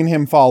 We've seen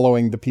him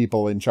following the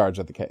people in charge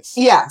of the case.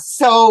 Yeah.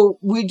 So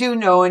we do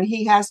know, and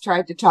he has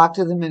tried to talk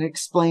to them and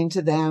explain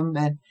to them,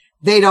 and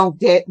they don't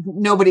get,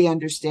 nobody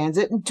understands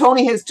it. And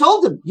Tony has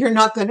told him, you're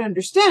not going to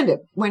understand it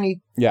when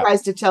he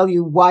tries to tell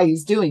you why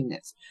he's doing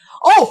this.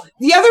 Oh,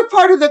 the other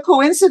part of the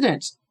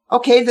coincidence.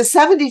 Okay. The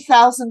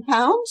 70,000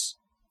 pounds.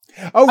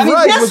 Oh,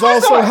 right. It was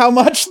also how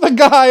much the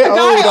guy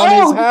owed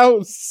on his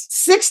house.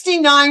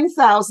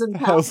 69,000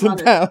 pounds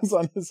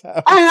on his house.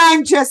 And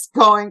I'm just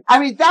going, I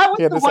mean, that was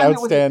the one that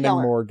was outstanding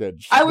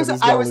mortgage. I was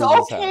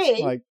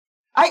okay. Like,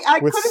 I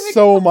with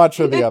so much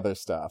of the other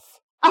stuff.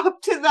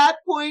 Up to that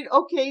point,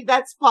 okay,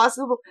 that's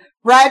possible.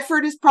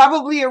 Bradford is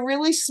probably a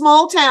really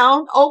small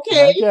town.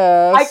 Okay,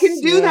 I can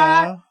do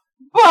that.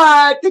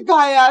 But the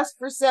guy asked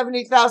for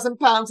 70,000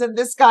 pounds and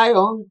this guy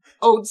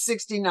owed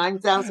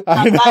 69,000 I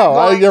pounds.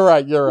 know. You're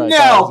right. You're right.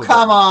 No,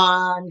 come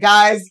on,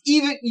 guys.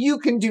 Even you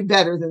can do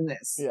better than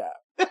this.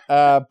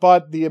 Yeah.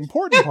 But the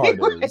important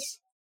part is,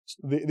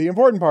 the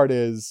important part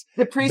is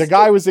the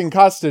guy was in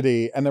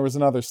custody and there was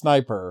another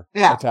sniper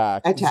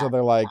attack. So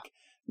they're like,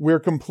 we're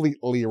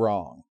completely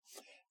wrong.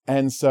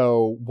 And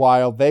so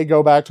while they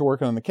go back to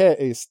working on the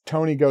case,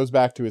 Tony goes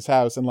back to his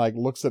house and like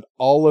looks at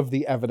all of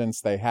the evidence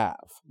they have.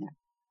 Yeah.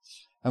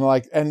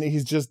 And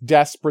he's just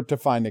desperate to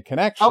find a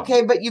connection.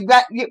 Okay, but you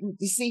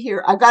see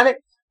here, I've got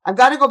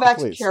to go back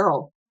to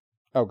Carol.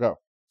 Oh, go.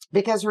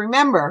 Because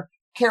remember,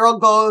 Carol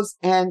goes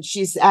and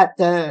she's at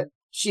the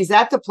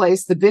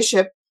place,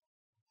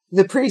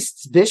 the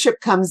priest's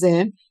bishop comes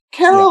in.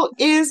 Carol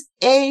is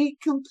a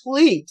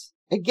complete,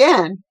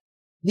 again,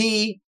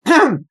 the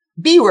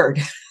B word.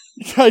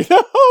 I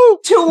know.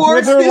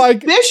 Towards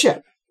this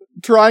bishop.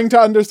 Trying to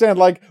understand,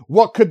 like,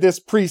 what could this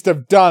priest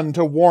have done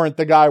to warrant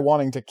the guy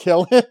wanting to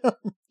kill him?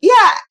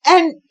 Yeah,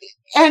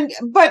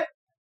 but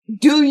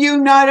do you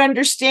not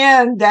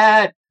understand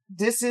that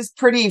this is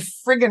pretty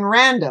friggin'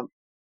 random?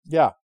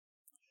 Yeah.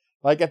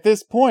 Like, at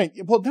this point,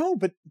 well, no,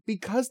 but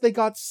because they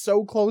got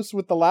so close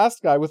with the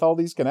last guy with all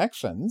these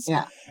connections,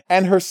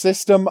 and her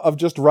system of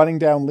just running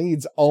down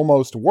leads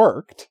almost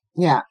worked.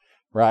 Yeah.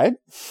 Right?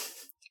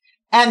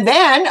 And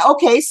then,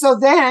 so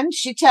then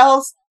she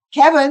tells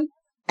Kevin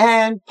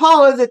and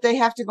Paula that they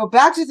have to go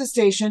back to the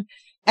station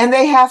and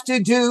they have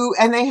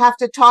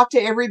to talk to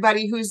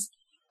everybody who's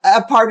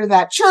a part of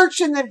that church,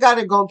 and they've got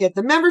to go get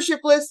the membership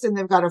list, and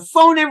they've got to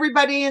phone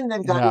everybody, and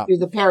they've got to do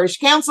the parish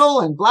council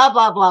and blah,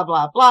 blah, blah,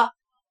 blah, blah.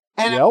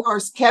 And of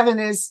course, Kevin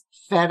is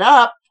fed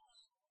up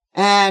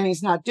and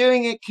he's not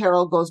doing it.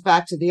 Carol goes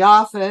back to the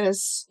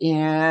office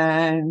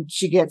and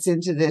she gets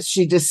into this.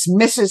 She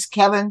dismisses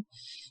Kevin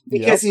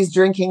because he's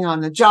drinking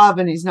on the job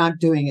and he's not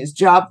doing his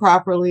job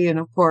properly. And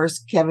of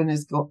course, Kevin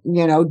is,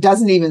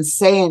 doesn't even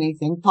say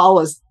anything.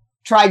 Paula's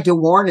tried to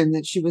warn him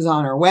that she was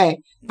on her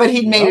way, but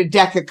he'd made a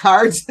deck of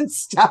cards and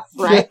stuff,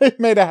 right? He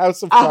made a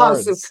house of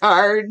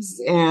cards.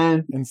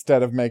 And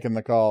instead of making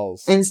the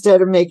calls. And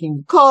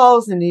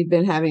he'd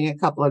been having a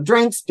couple of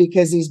drinks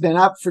because he's been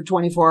up for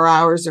 24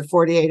 hours or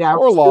 48 hours.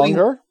 Or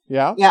longer.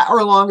 Yeah,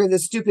 or longer. The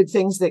stupid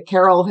things that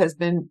Carol has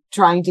been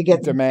trying to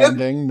get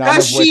demanding,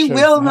 because she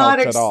will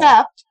not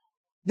accept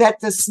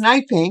that the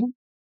sniping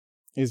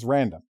is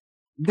random.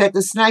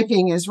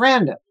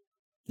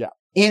 Yeah,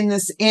 in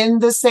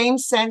the same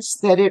sense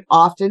that it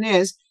often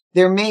is.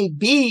 There may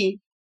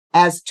be,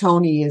 as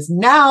Tony is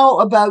now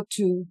about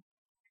to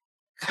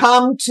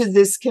come to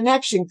this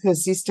connection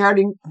because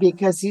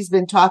he's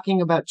been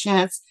talking about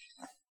chance.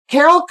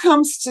 Carol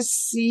comes to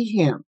see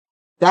him.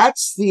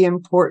 That's the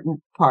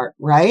important part,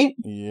 right?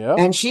 Yeah.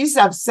 And she's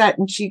upset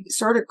and she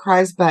sort of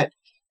cries, but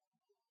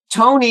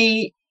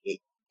Tony,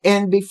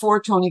 and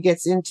before Tony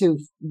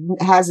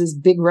has his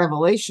big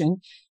revelation,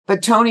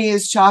 but Tony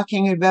is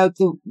talking about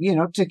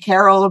to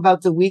Carol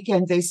about the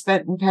weekend they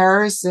spent in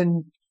Paris,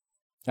 and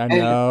I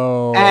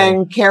know.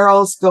 And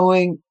Carol's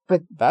going,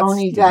 but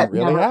Tony, that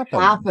really never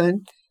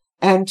happened.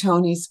 And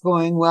Tony's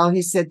going, well,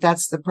 he said,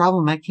 that's the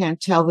problem. I can't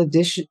tell the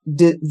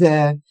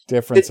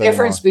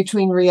difference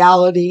between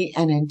reality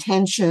and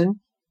intention.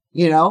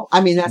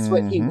 That's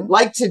what he would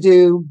like to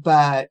do,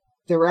 but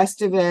the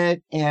rest of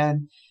it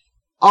and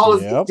all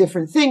of the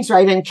different things,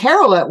 right? And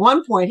Carol at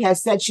one point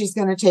has said she's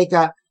going to take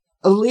a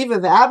leave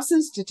of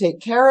absence to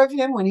take care of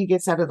him when he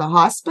gets out of the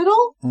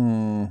hospital.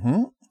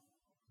 Mm-hmm.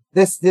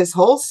 This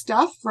whole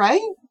stuff, right?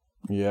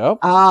 Yep.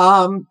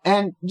 And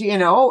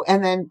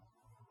then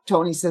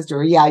Tony says to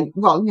her,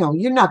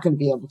 you're not going to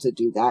be able to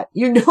do that.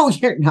 You're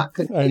not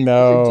going to be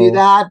able to do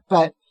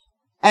that.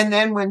 And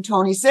then when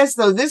Tony says,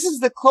 though, this is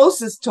the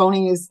closest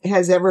Tony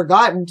has ever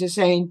gotten to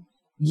saying,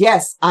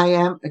 yes, I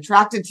am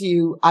attracted to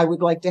you. I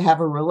would like to have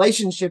a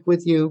relationship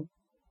with you.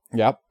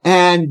 Yep.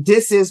 And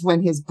this is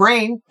when his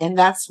brain, and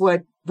that's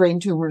what brain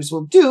tumors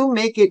will do,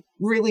 make it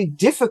really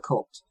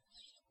difficult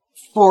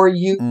for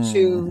you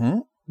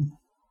to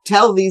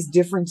tell these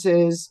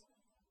differences.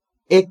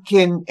 It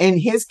can, in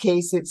his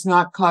case, it's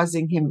not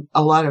causing him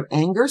a lot of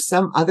anger.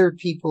 Some other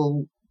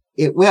people,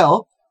 it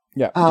will.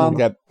 Yeah.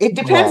 It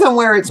depends on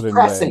where it's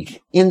pressing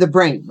in the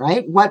brain,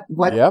 right? What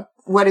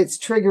it's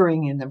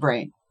triggering in the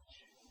brain.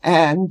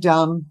 And,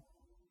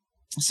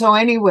 so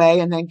anyway,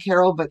 and then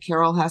Carol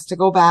has to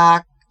go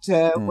back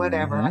to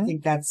whatever. I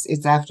think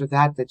it's after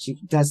that she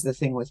does the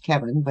thing with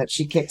Kevin, but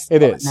she kicks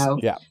Kevin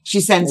out. Yeah.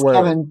 She sends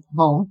Kevin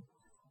home.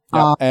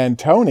 Yeah. And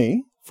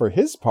Tony, for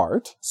his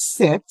part,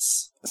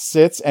 sits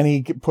and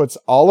he puts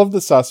all of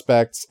the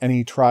suspects and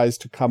he tries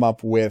to come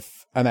up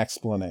with an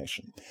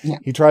explanation. Yeah.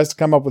 He tries to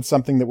come up with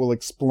something that will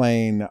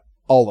explain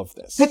all of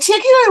this.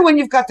 Particularly when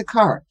you've got the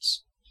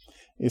cards.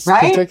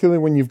 Right? Particularly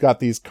when you've got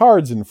these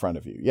cards in front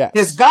of you. Yes.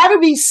 There's got to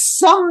be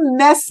some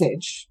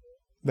message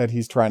that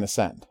he's trying to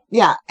send.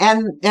 Yeah.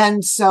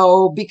 And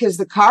so because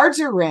the cards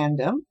are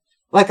random,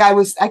 like I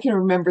can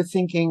remember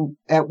thinking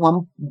at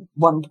one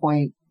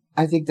point,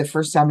 I think the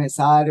first time I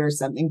saw it or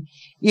something,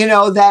 you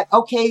know, that,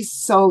 okay,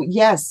 so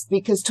yes,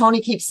 because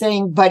Tony keeps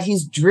saying, but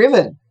he's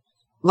driven,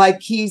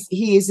 like he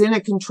is in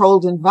a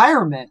controlled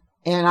environment.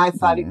 And I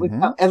thought it would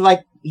come, and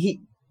like this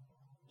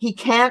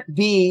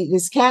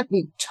can't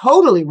be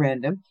totally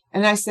random.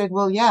 And I said,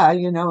 well, yeah,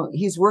 you know,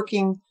 he's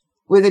working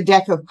with a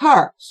deck of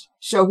cards.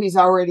 So he's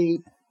already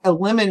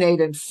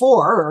eliminated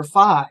 4 or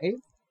 5.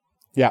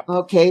 Yeah.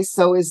 Okay.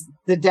 So is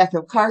the deck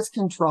of cards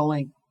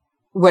controlling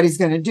what he's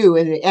going to do?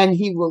 And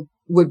he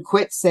would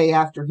quit, say,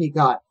 after he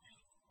got.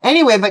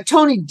 Anyway, but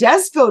Tony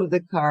does go to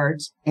the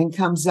cards and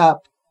comes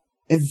up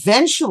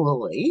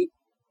eventually.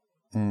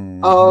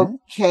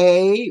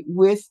 Okay.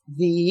 With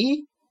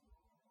the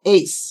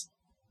ace.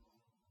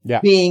 Yeah.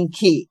 Being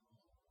key.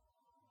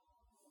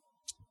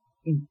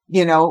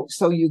 You know,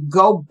 so you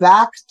go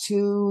back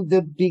to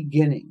the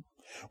beginning.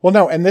 Well,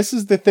 no, and this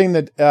is the thing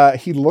that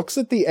he looks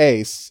at the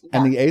ace,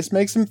 and the ace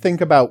makes him think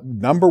about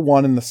number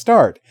 1 in the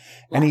start,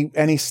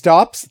 and he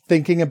stops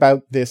thinking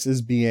about this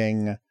as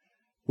being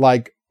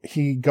like,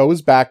 he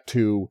goes back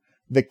to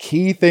the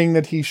key thing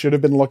that he should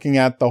have been looking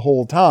at the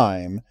whole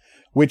time,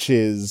 which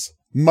is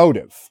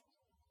motive.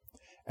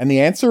 And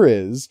the answer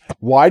is,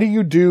 why do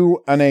you do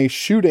a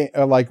shooting?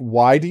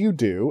 Why do you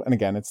do? And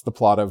again, it's the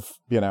plot of,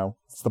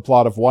 it's the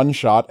plot of One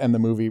Shot and the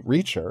movie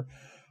Reacher.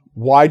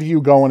 Why do you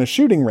go on a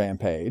shooting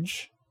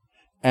rampage?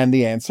 And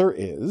the answer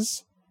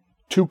is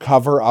to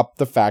cover up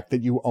the fact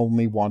that you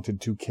only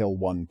wanted to kill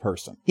one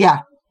person.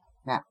 Yeah.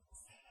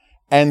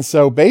 And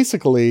so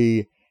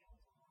basically,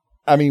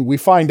 I mean, we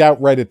find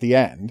out right at the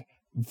end,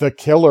 the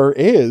killer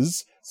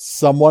is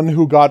someone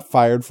who got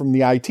fired from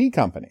the IT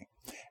company.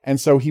 And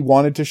so he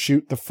wanted to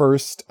shoot the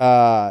first,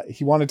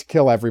 he wanted to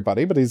kill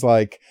everybody, but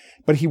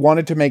he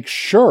wanted to make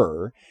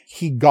sure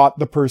he got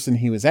the person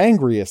he was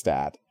angriest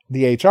at,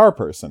 the HR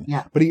person.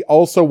 Yeah. But he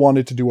also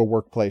wanted to do a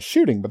workplace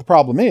shooting. But the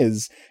problem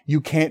is, you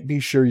can't be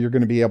sure you're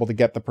going to be able to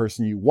get the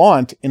person you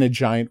want in a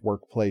giant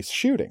workplace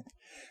shooting.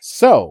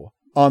 So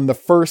on the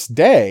first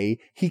day,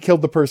 he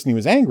killed the person he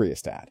was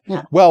angriest at.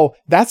 Yeah. Well,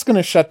 that's going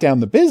to shut down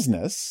the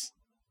business.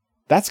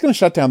 That's going to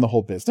shut down the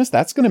whole business.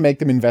 That's going to make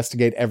them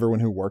investigate everyone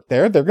who worked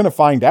there. They're going to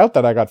find out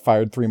that I got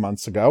fired 3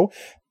 months ago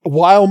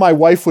while my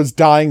wife was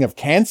dying of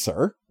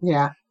cancer.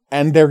 Yeah.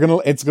 And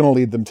it's going to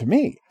lead them to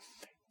me.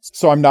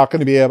 So I'm not going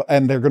to be able,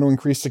 and they're going to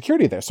increase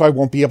security there. So I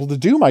won't be able to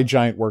do my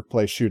giant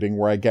workplace shooting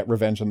where I get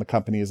revenge on the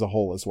company as a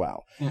whole as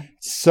well. Yeah.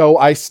 So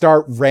I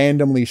start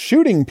randomly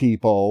shooting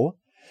people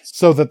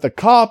so that the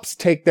cops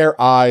take their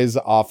eyes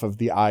off of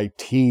the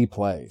IT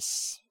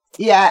place.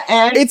 Yeah,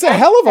 and it's a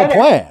hell of a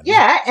plan.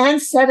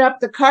 And set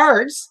up the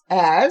cards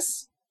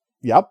as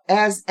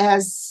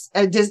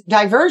a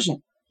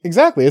diversion.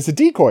 Exactly, as a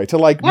decoy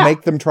to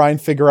make them try and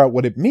figure out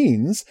what it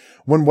means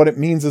when what it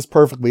means is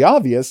perfectly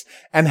obvious.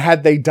 And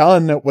had they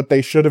done what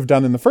they should have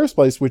done in the first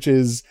place, which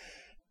is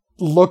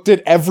looked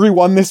at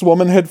everyone this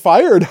woman had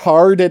fired,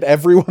 hard at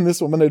everyone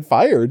this woman had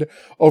fired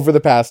over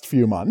the past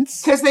few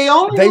months, because they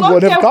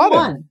would have got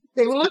one.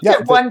 They looked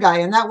at one guy,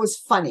 and that was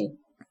funny.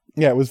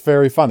 Yeah, it was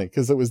very funny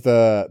because it was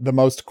the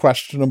most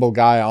questionable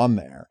guy on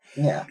there.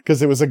 Yeah.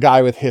 Because it was a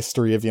guy with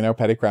history of,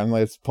 petty crime.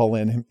 Let's pull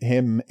him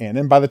in.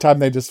 And by the time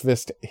they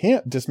dismissed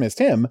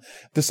him,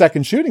 the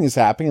second shooting is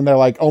happening. And they're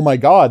like, oh my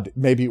God,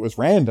 maybe it was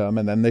random.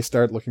 And then they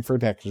start looking for a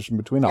connection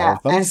between all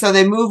of them. And so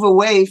they move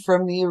away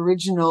from the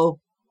original.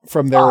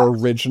 From their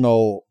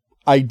original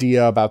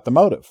idea about the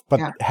motive.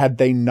 But had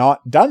they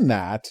not done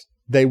that,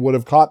 they would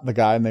have caught the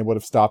guy and they would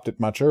have stopped it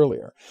much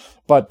earlier.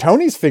 But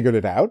Tony's figured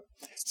it out.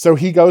 So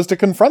he goes to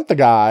confront the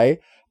guy.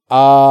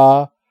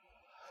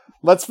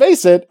 Let's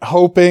face it,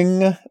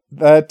 hoping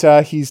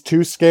that he's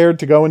too scared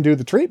to go and do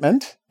the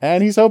treatment.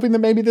 And he's hoping that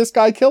maybe this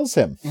guy kills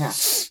him. Yeah.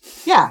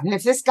 Yeah. And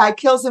if this guy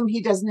kills him,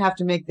 he doesn't have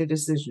to make the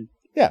decision.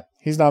 Yeah.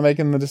 He's not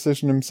making the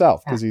decision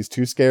himself because he's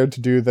too scared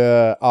to do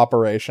the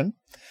operation.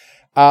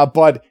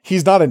 But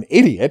he's not an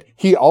idiot.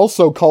 He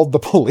also called the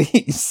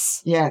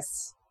police.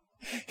 Yes.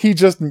 He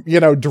just,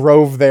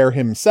 drove there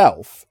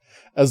himself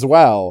as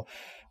well.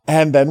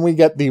 And then we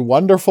get the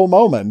wonderful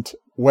moment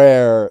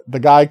where the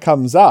guy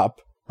comes up,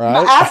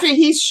 right? After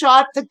he's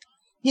shot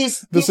he's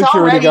security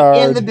already guard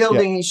in the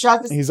building. Yeah. He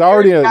shot the he's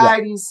already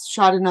guy. He's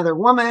shot another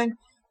woman.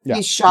 Yeah.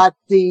 He shot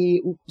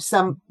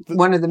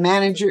one of the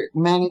manager.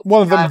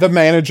 One of the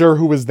manager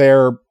who was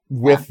there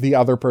with the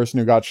other person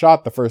who got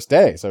shot the first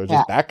day. So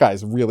just that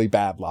guy's really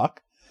bad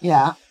luck.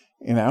 Yeah.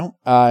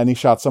 And he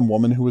shot some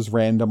woman who was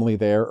randomly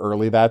there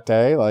early that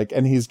day.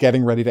 And he's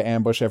getting ready to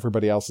ambush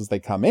everybody else as they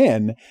come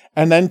in.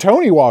 And then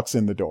Tony walks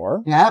in the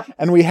door. Yeah.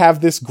 And we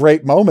have this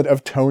great moment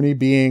of Tony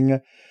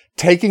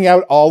taking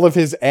out all of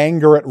his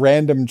anger at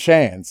random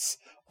chance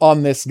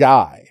on this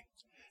guy.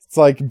 It's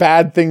like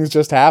bad things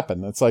just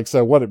happen. It's like,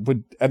 so what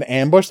would an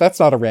ambush? That's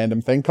not a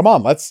random thing. Come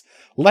on,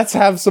 let's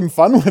have some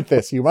fun with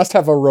this. You must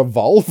have a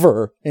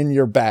revolver in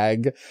your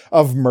bag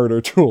of murder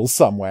tools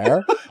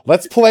somewhere.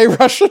 Let's play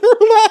Russian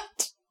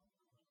roulette.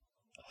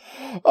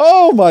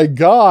 Oh my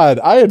God.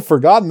 I had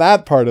forgotten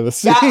that part of the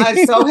scene.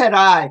 Yeah, so had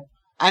I.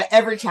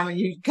 Every time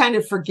you kind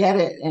of forget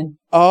it. And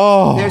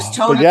there's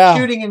Tony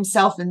shooting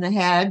himself in the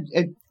head.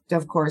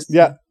 of course.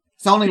 Yeah.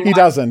 It's only He one.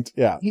 doesn't.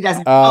 Yeah. He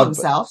doesn't kill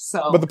himself.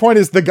 But the point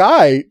is, the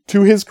guy,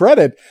 to his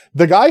credit,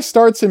 the guy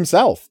starts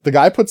himself. The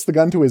guy puts the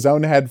gun to his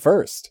own head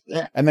first,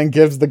 and then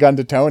gives the gun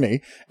to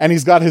Tony. And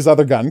he's got his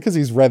other gun because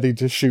he's ready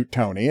to shoot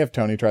Tony if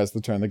Tony tries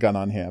to turn the gun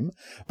on him.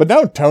 But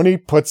no, Tony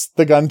puts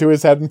the gun to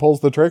his head and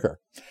pulls the trigger.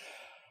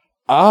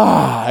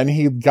 And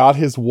he got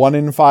his 1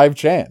 in 5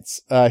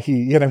 chance.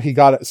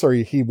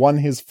 He won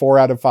his 4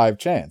 out of 5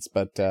 chance.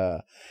 But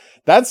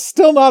that's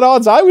still not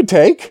odds I would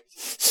take.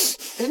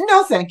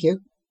 No, thank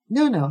you.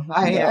 No.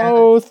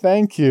 No,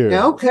 thank you.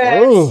 No,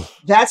 because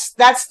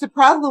that's the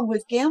problem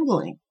with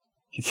gambling.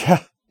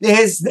 Yeah.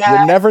 Is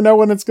that you never know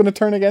when it's going to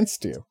turn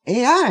against you.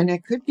 Yeah, and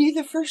it could be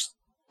the first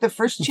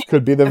It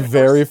could be the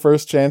very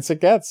first chance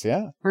it gets,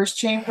 yeah. First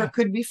chamber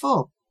could be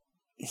full.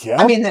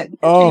 Yeah. I mean, the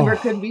chamber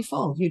could be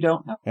full. You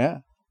don't know. Yeah.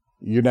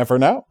 You never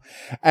know.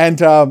 And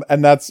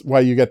that's why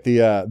you get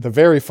the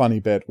very funny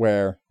bit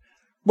where,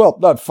 well,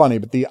 not funny,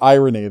 but the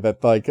irony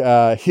that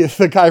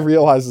the guy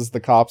realizes the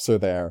cops are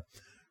there.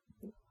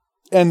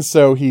 And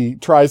so he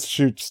tries to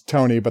shoot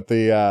Tony, but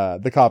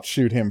the cops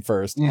shoot him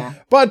first. Yeah.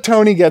 But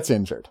Tony gets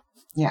injured.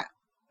 Yeah.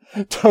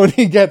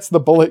 Tony gets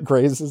the bullet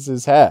grazes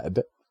his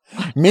head,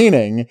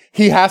 meaning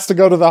he has to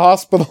go to the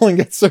hospital and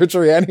get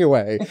surgery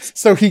anyway.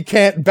 So he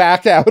can't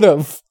back out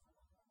of.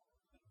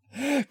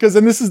 Because,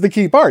 and this is the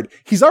key part,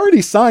 he's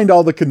already signed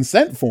all the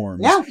consent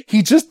forms. Yeah.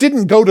 He just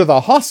didn't go to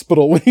the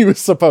hospital when he was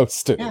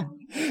supposed to. Yeah.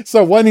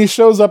 So when he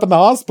shows up in the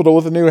hospital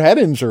with a new head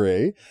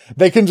injury,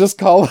 they can just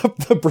call up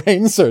the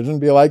brain surgeon and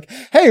be like,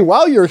 hey,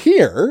 while you're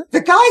here.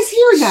 The guy's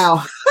here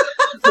now.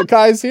 The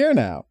guy's here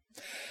now.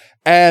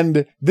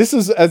 And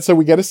so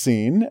we get a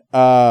scene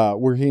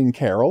where he and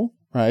Carol,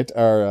 right,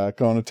 are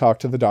going to talk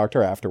to the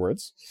doctor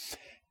afterwards.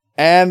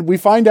 And we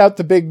find out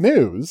the big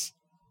news.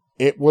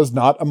 It was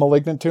not a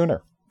malignant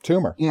tumor.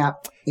 Yeah.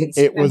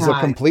 It was a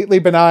completely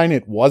benign.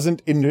 It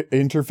wasn't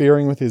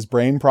interfering with his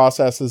brain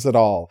processes at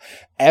all.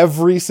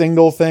 Every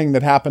single thing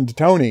that happened to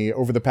Tony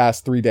over the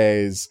past 3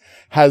 days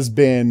has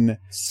been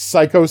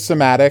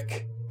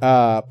psychosomatic,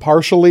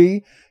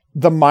 partially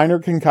the minor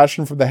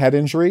concussion from the head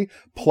injury,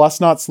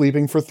 plus not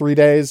sleeping for 3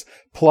 days,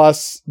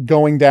 plus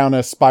going down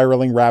a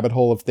spiraling rabbit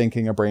hole of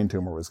thinking a brain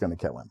tumor was going to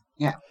kill him.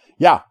 Yeah.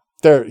 Yeah.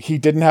 He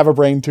didn't have a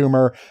brain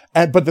tumor.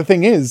 But the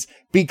thing is,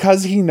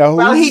 because he knows.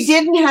 Well, he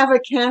didn't have a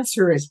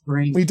cancerous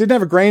brain. He didn't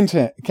have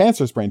a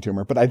cancerous brain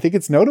tumor, but I think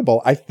it's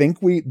notable. I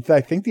think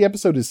the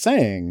episode is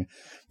saying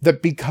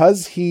that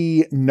because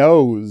he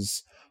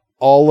knows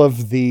all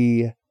of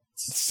the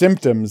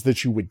symptoms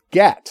that you would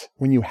get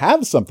when you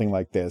have something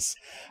like this,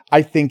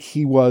 I think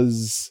he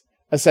was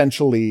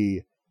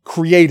essentially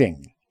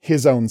creating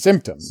his own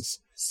symptoms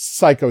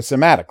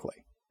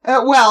psychosomatically.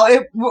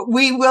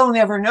 We will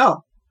never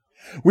know.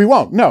 We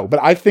won't, no, but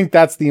I think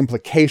that's the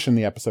implication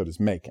the episode is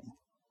making.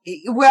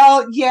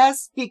 Well,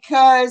 yes,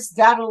 because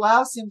that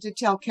allows him to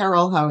tell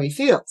Carol how he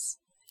feels.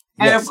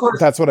 And yes, of course,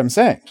 that's what I'm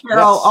saying.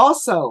 Carol yes.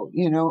 also,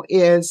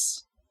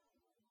 is,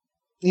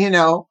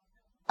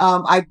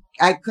 I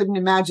couldn't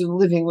imagine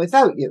living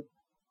without you.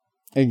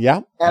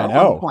 Yeah, at I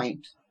know. one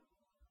point.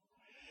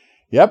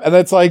 Yep.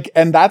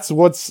 And that's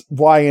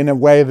why in a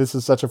way this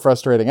is such a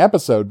frustrating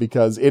episode,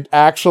 because it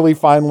actually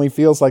finally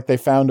feels like they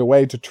found a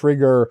way to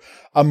trigger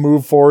a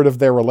move forward of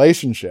their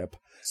relationship.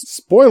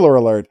 Spoiler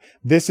alert,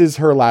 this is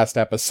her last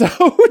episode.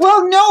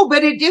 Well, no,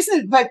 but it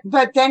isn't.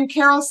 But then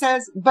Carol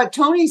says, but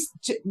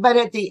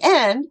at the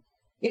end,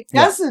 it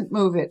doesn't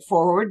move it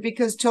forward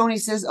because Tony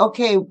says,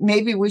 okay,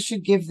 maybe we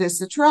should give this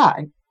a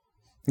try.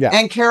 Yeah.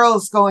 And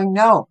Carol's going,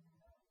 no.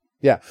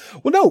 Yeah.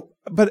 Well, no,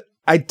 but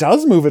it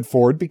does move it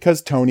forward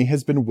because Tony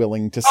has been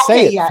willing to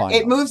say it finally.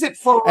 It moves it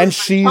forward. And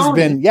she's Tony,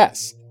 been,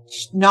 yes.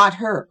 Not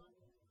her.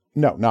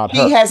 No, not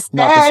her. She has said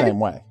not the same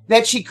way.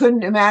 That she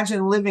couldn't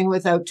imagine living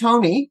without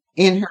Tony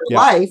in her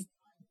life,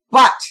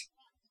 but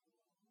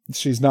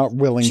she's not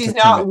willing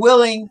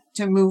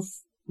to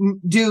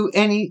do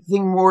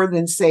anything more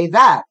than say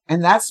that.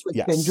 And that's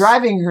what's been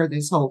driving her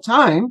this whole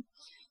time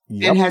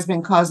and has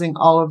been causing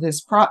all of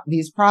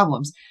these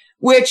problems,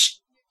 which,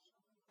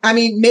 I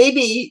mean,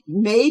 maybe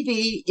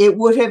it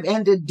would have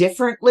ended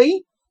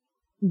differently,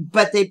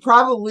 but they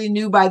probably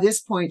knew by this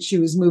point she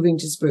was moving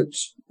to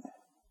Spooch.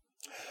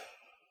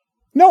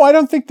 No, I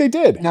don't think they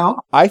did. No?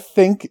 I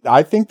think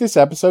this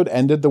episode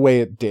ended the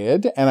way it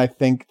did, and I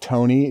think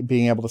Tony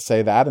being able to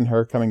say that and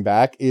her coming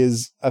back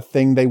is a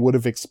thing they would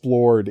have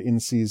explored in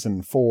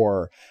season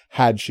 4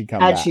 had she come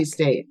back. Had she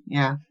stayed,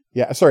 yeah.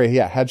 Yeah, sorry,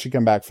 yeah, had she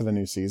come back for the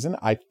new season,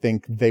 I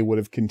think they would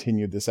have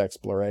continued this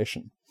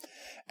exploration.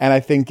 And I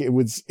think it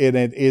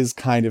is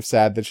kind of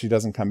sad that she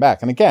doesn't come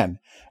back. And again,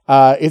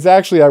 it's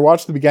actually, I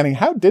watched the beginning,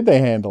 how did they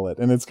handle it?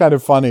 And it's kind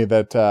of funny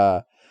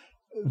that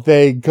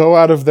they go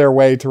out of their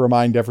way to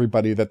remind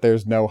everybody that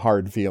there's no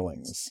hard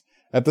feelings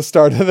at the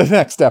start of the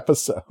next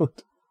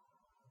episode.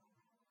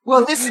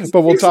 Well,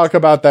 but we'll talk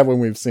about that when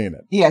we've seen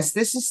it. Yes,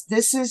 this is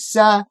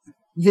the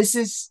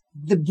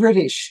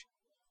British.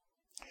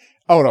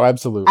 Oh no,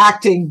 absolutely.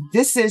 Acting.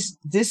 This is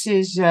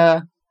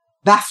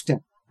BAFTA,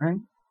 right?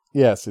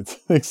 Yes, it's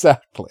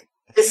exactly.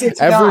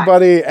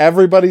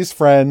 everybody's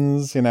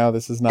friends. You know,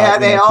 this is not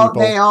they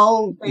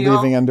all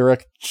living under a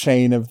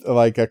chain of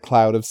like a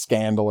cloud of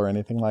scandal or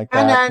anything like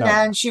that.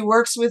 And she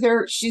works with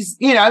her. She's,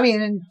 you know, I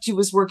mean, and she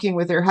was working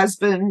with her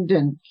husband,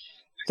 and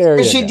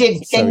she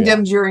did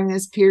Kingdom during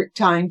this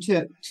time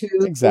too.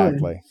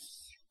 Exactly.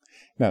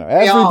 No,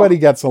 everybody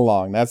gets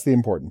along. That's the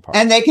important part.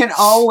 And they can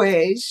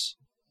always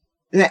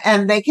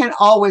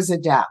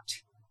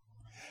adapt.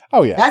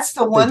 Oh yeah, that's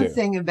the one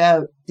thing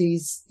about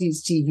these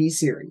TV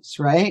series,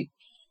 right?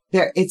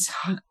 It's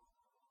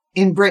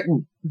in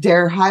Britain.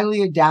 They're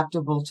highly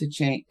adaptable to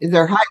change.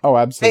 Oh,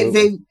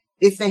 absolutely.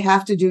 If they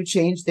have to do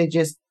change, they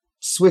just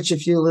switch a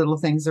few little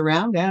things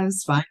around, and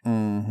it's fine.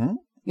 Mm-hmm.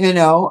 You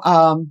know,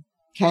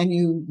 can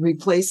you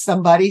replace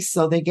somebody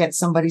so they get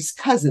somebody's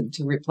cousin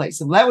to replace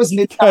them? That was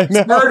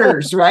Midnight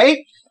Murders, right?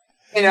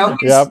 You know,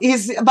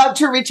 he's about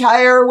to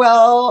retire.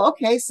 Well,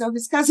 okay, so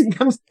his cousin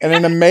comes. And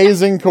an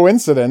amazing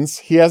coincidence,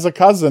 he has a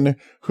cousin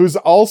who's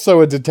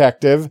also a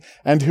detective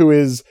and who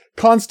is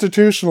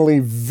constitutionally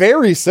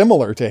very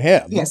similar to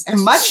him. Yes, and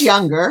much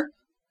younger.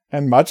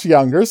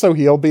 So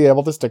he'll be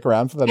able to stick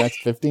around for the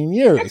next 15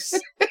 years.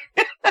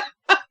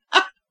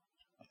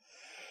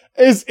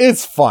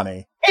 It's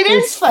funny.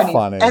 It's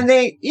funny. And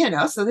they, you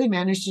know, so they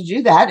managed to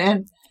do that.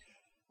 And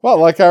well,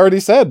 like I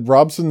already said,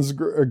 Robson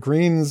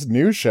Green's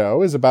new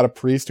show is about a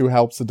priest who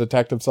helps a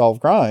detective solve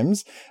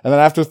crimes. And then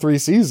after 3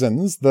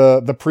 seasons,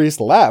 the priest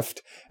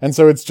left. And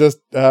so it's just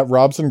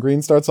Robson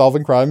Green starts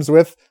solving crimes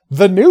with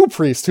the new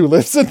priest who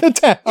lives in the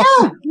town.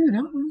 Yeah, you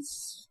know.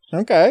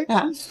 Okay.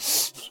 Yeah.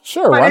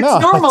 Sure, but why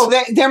not? It's normal.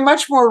 They're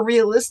much more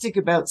realistic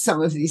about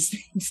some of these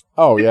things.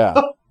 Oh, yeah.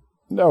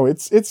 No,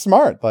 it's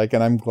smart. Like,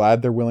 and I'm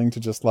glad they're willing to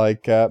just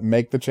like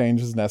make the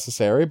changes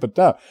necessary. But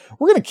no,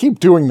 we're going to keep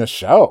doing the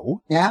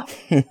show. Yeah.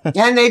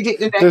 And they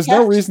did. There's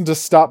no reason to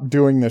stop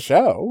doing the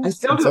show.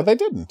 So they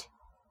didn't.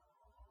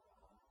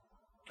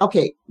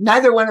 Okay.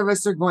 Neither one of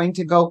us are going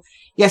to go.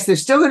 Yes, they're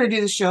still going to do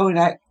the show,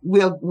 and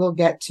we'll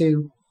get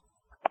to.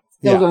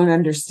 Still don't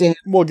understand.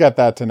 We'll get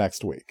that to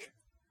next week.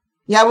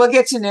 Yeah, we'll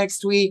get to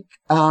next week.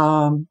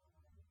 I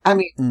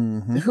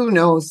mean, who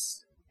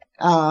knows?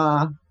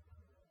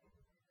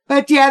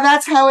 But yeah,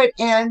 that's how it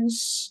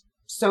ends.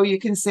 So you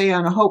can say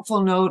on a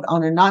hopeful note,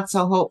 on a not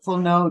so hopeful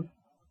note.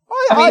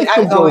 I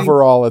think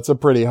overall it's a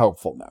pretty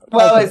hopeful note.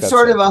 Well, it's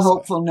sort of a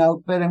hopeful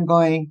note, but I'm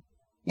going,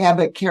 yeah,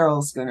 but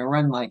Carol's going to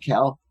run like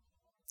hell.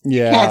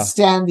 Yeah. Can't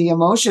stand the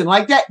emotion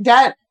like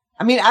that.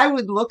 I mean, I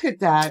would look at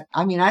that.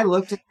 I mean, I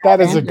looked at that.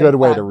 That is a good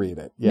way to read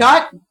it.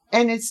 Yeah.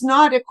 And it's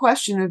not a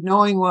question of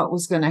knowing what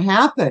was going to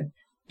happen,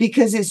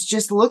 because it's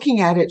just looking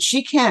at it.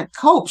 She can't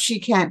cope. She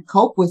can't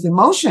cope with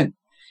emotion.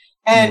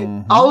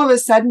 And all of a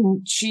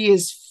sudden she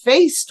is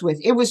faced with,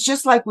 it was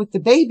just like with the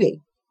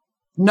baby,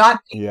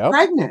 not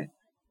pregnant,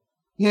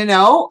 you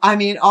know, I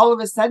mean, all of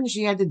a sudden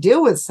she had to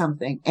deal with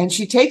something, and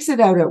she takes it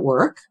out at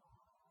work,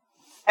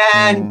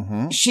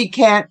 and she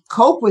can't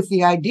cope with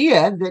the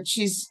idea that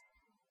she's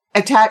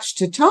attached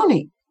to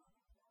Tony.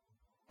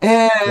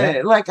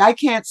 Like, I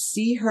can't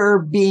see her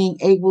being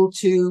able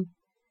to.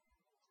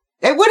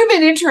 It would have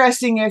been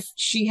interesting if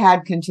she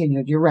had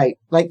continued. You're right.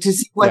 Like, to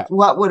see what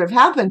would have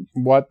happened.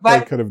 What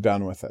they could have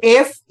done with it.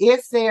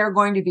 If they are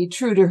going to be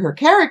true to her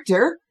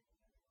character,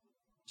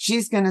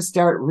 she's going to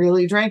start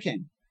really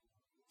drinking.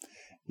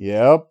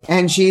 Yep.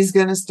 And she's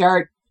going to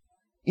start,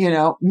 you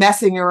know,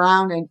 messing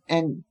around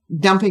and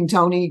dumping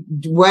Tony,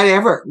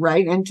 whatever,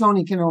 right? And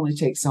Tony can only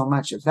take so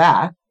much of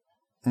that.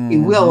 He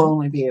will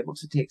only be able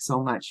to take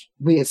so much,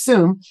 we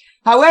assume.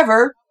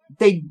 However,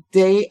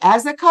 they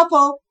as a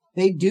couple,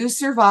 they do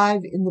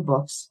survive in the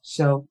books.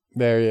 So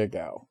there you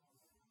go.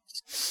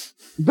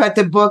 But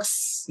the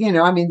books, you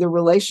know, I mean, the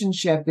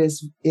relationship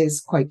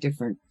is quite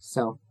different.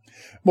 So,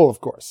 well,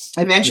 of course,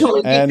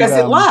 eventually, because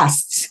it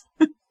lasts.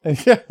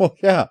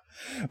 Yeah.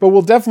 But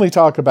we'll definitely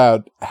talk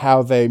about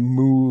how they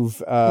move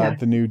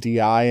the new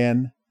DI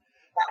in,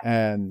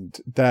 and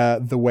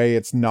the way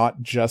it's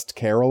not just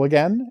Carol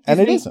again, and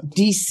it isn't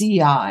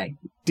DCI.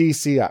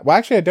 Well,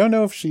 actually, I don't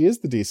know if she is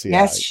the DCI.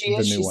 Yes, she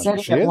is. She said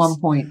it at one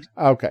point.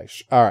 Okay,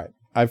 all right.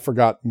 I've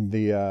forgotten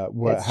the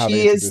how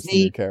they introduced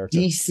the new character.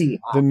 DCI.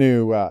 The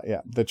new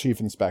the chief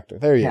inspector.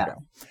 There you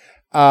go.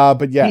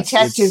 But yes,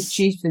 Detective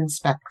Chief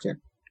Inspector.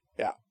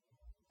 Yeah,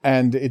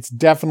 and it's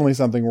definitely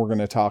something we're going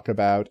to talk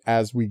about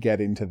as we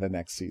get into the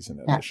next season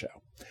of the show.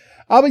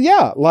 But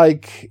yeah,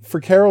 like for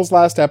Carol's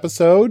last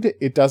episode,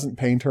 it doesn't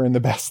paint her in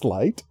the best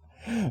light.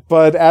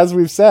 But as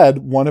we've said,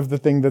 one of the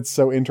things that's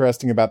so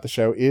interesting about the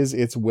show is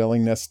its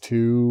willingness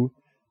to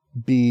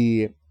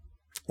be,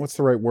 what's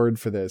the right word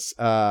for this?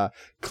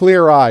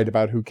 Clear-eyed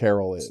about who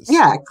Carol is.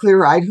 Yeah,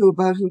 clear-eyed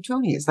about who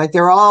Tony is. Like,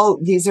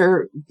 these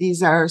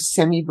are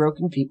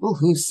semi-broken people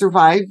who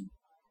survive.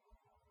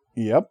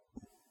 Yep.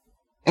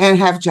 And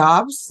have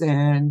jobs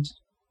and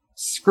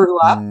screw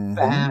up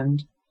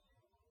and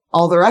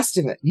all the rest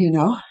of it, you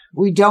know.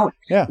 We do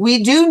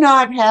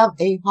not have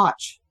a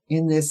Hotch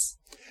in this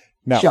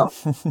show.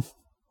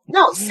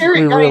 No,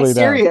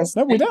 serious.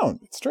 No, we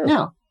don't. It's true.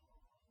 No.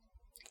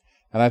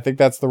 And I think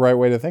that's the right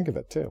way to think of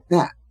it too.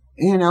 Yeah.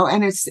 You know,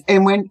 and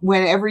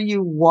whenever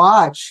you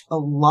watch a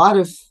lot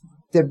of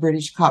the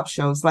British cop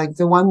shows, like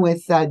the one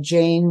with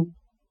Jane,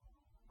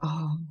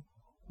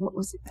 what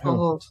was it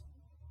called?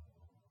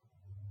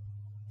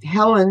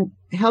 Helen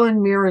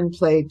Mirren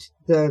played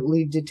the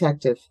lead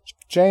detective.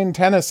 Jane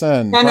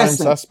Tennyson, Prime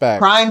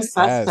Suspect.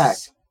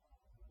 Yes.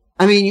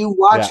 I mean, you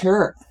watch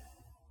her.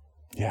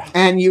 Yeah.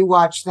 And you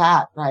watch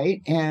that,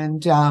 right?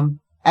 And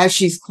as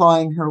she's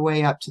clawing her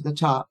way up to the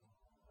top.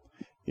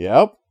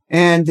 Yep.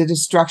 And the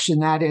destruction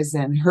that is,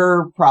 and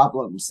her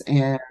problems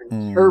and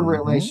her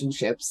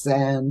relationships,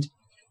 and,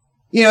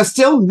 you know,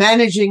 still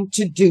managing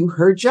to do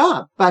her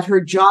job. But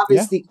her job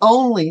is the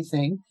only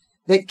thing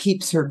that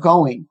keeps her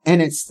going.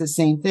 And it's the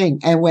same thing.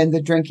 And when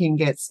the drinking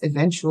gets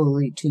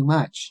eventually too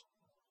much.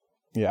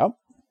 Yep.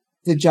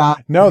 The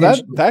job. No,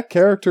 that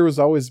character was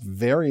always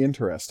very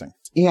interesting.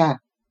 Yeah.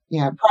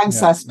 Yeah. Prime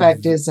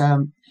Suspect is,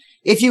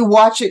 if you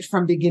watch it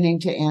from beginning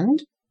to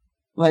end,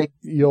 like,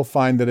 you'll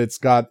find that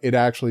it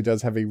actually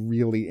does have a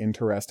really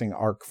interesting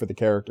arc for the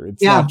character.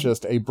 It's not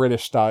just a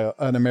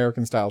an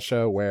American style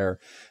show where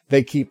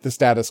they keep the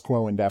status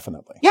quo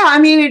indefinitely. Yeah. I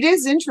mean, it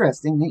is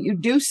interesting that you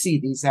do see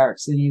these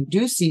arcs and you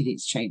do see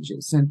these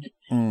changes. And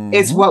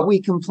it's what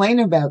we complain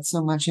about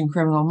so much in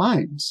Criminal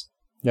Minds.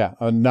 Yeah.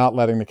 Not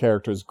letting the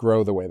characters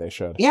grow the way they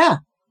should. Yeah.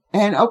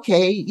 And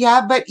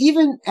but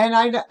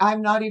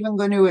I'm not even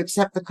going to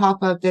accept the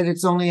cop out that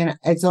it's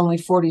only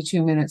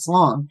 42 minutes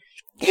long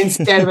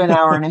instead of an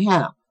hour and a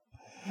half.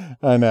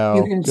 I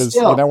know. Because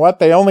you know what?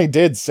 They only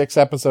did 6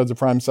 episodes of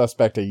Prime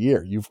Suspect a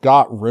year. You've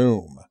got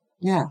room.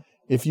 Yeah.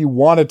 If you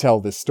want to tell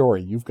this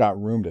story, you've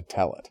got room to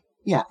tell it.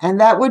 Yeah. And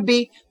that would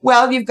be,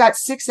 you've got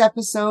 6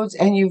 episodes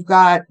and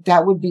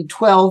that would be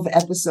 12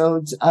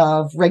 episodes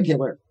of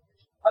regular.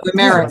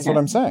 American. Yeah, that's what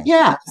I'm saying.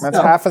 Yeah. That's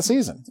half a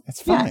season.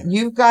 It's fine.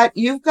 Yeah,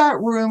 you've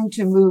got room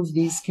to move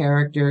these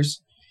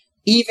characters,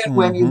 even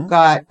when you've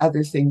got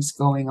other things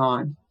going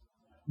on.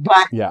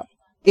 But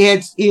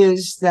it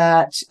is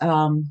that,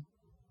 it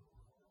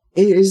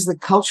is the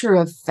culture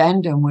of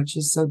fandom, which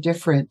is so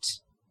different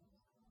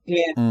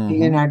in the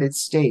United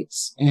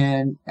States,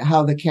 and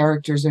how the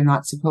characters are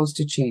not supposed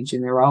to change,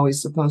 and they're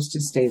always supposed to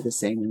stay the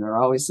same, and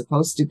they're always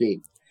supposed to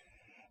be.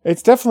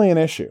 It's definitely an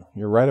issue.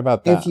 You're right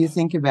about that. If you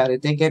think about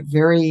it, they get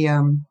very,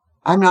 I'm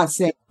not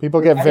saying...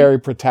 People get very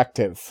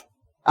protective.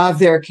 Of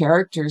their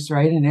characters,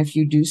 right? And if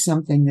you do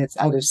something that's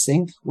out of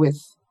sync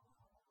with...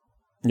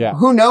 Yeah.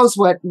 Who knows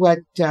what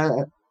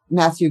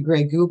Matthew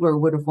Gray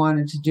Gubler would have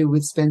wanted to do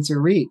with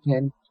Spencer Reid.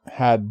 And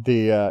had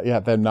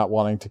them not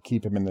wanting to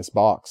keep him in this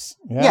box.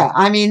 Yeah,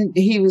 I mean,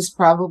 he was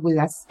probably...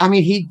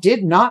 he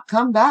did not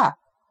come back.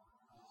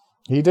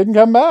 He didn't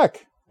come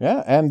back.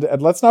 Yeah, and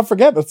let's not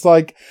forget, it's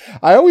like,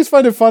 I always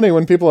find it funny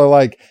when people are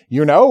like,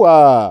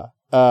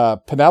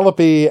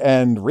 Penelope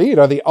and Reed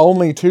are the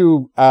only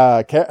 2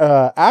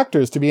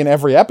 actors to be in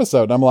every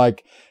episode. And I'm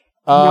like,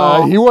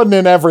 no. He wasn't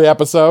in every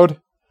episode.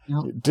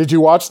 No. Did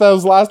you watch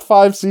those last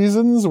 4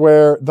 seasons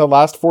where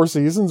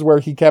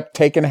he kept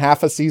taking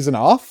half a season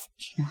off?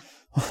 Yeah.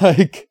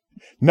 Like,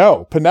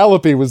 no,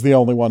 Penelope was the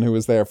only one who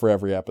was there for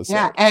every episode.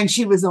 Yeah, and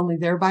she was only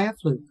there by a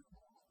fluke.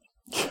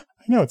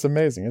 I know, it's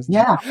amazing, isn't it?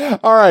 Yeah.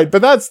 All right,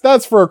 but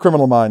that's for a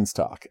Criminal Minds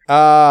talk.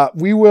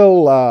 We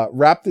will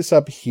wrap this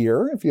up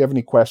here. If you have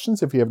any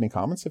questions, if you have any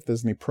comments, if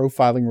there's any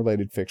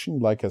profiling-related fiction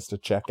you'd like us to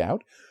check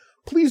out,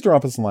 please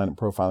drop us a line at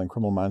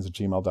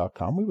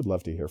profilingcriminalminds@gmail.com. We would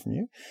love to hear from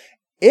you.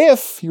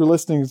 If you're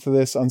listening to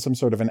this on some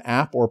sort of an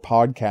app or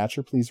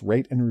podcatcher, please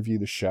rate and review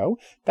the show.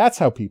 That's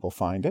how people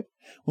find it.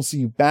 We'll see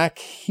you back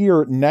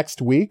here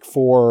next week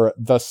for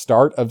the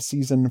start of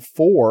season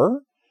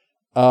 4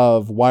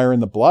 of Wire in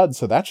the Blood,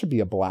 so that should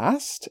be a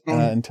blast.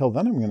 Until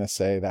then, I'm going to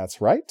say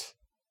that's right.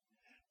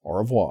 Au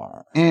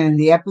revoir. And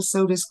the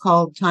episode is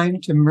called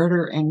Time to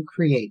Murder and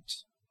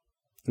Create.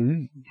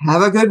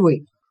 Have a good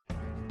week.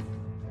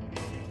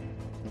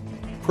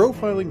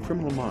 Profiling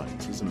Criminal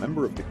Minds is a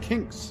member of the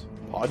Kinks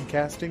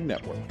Podcasting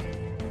Network.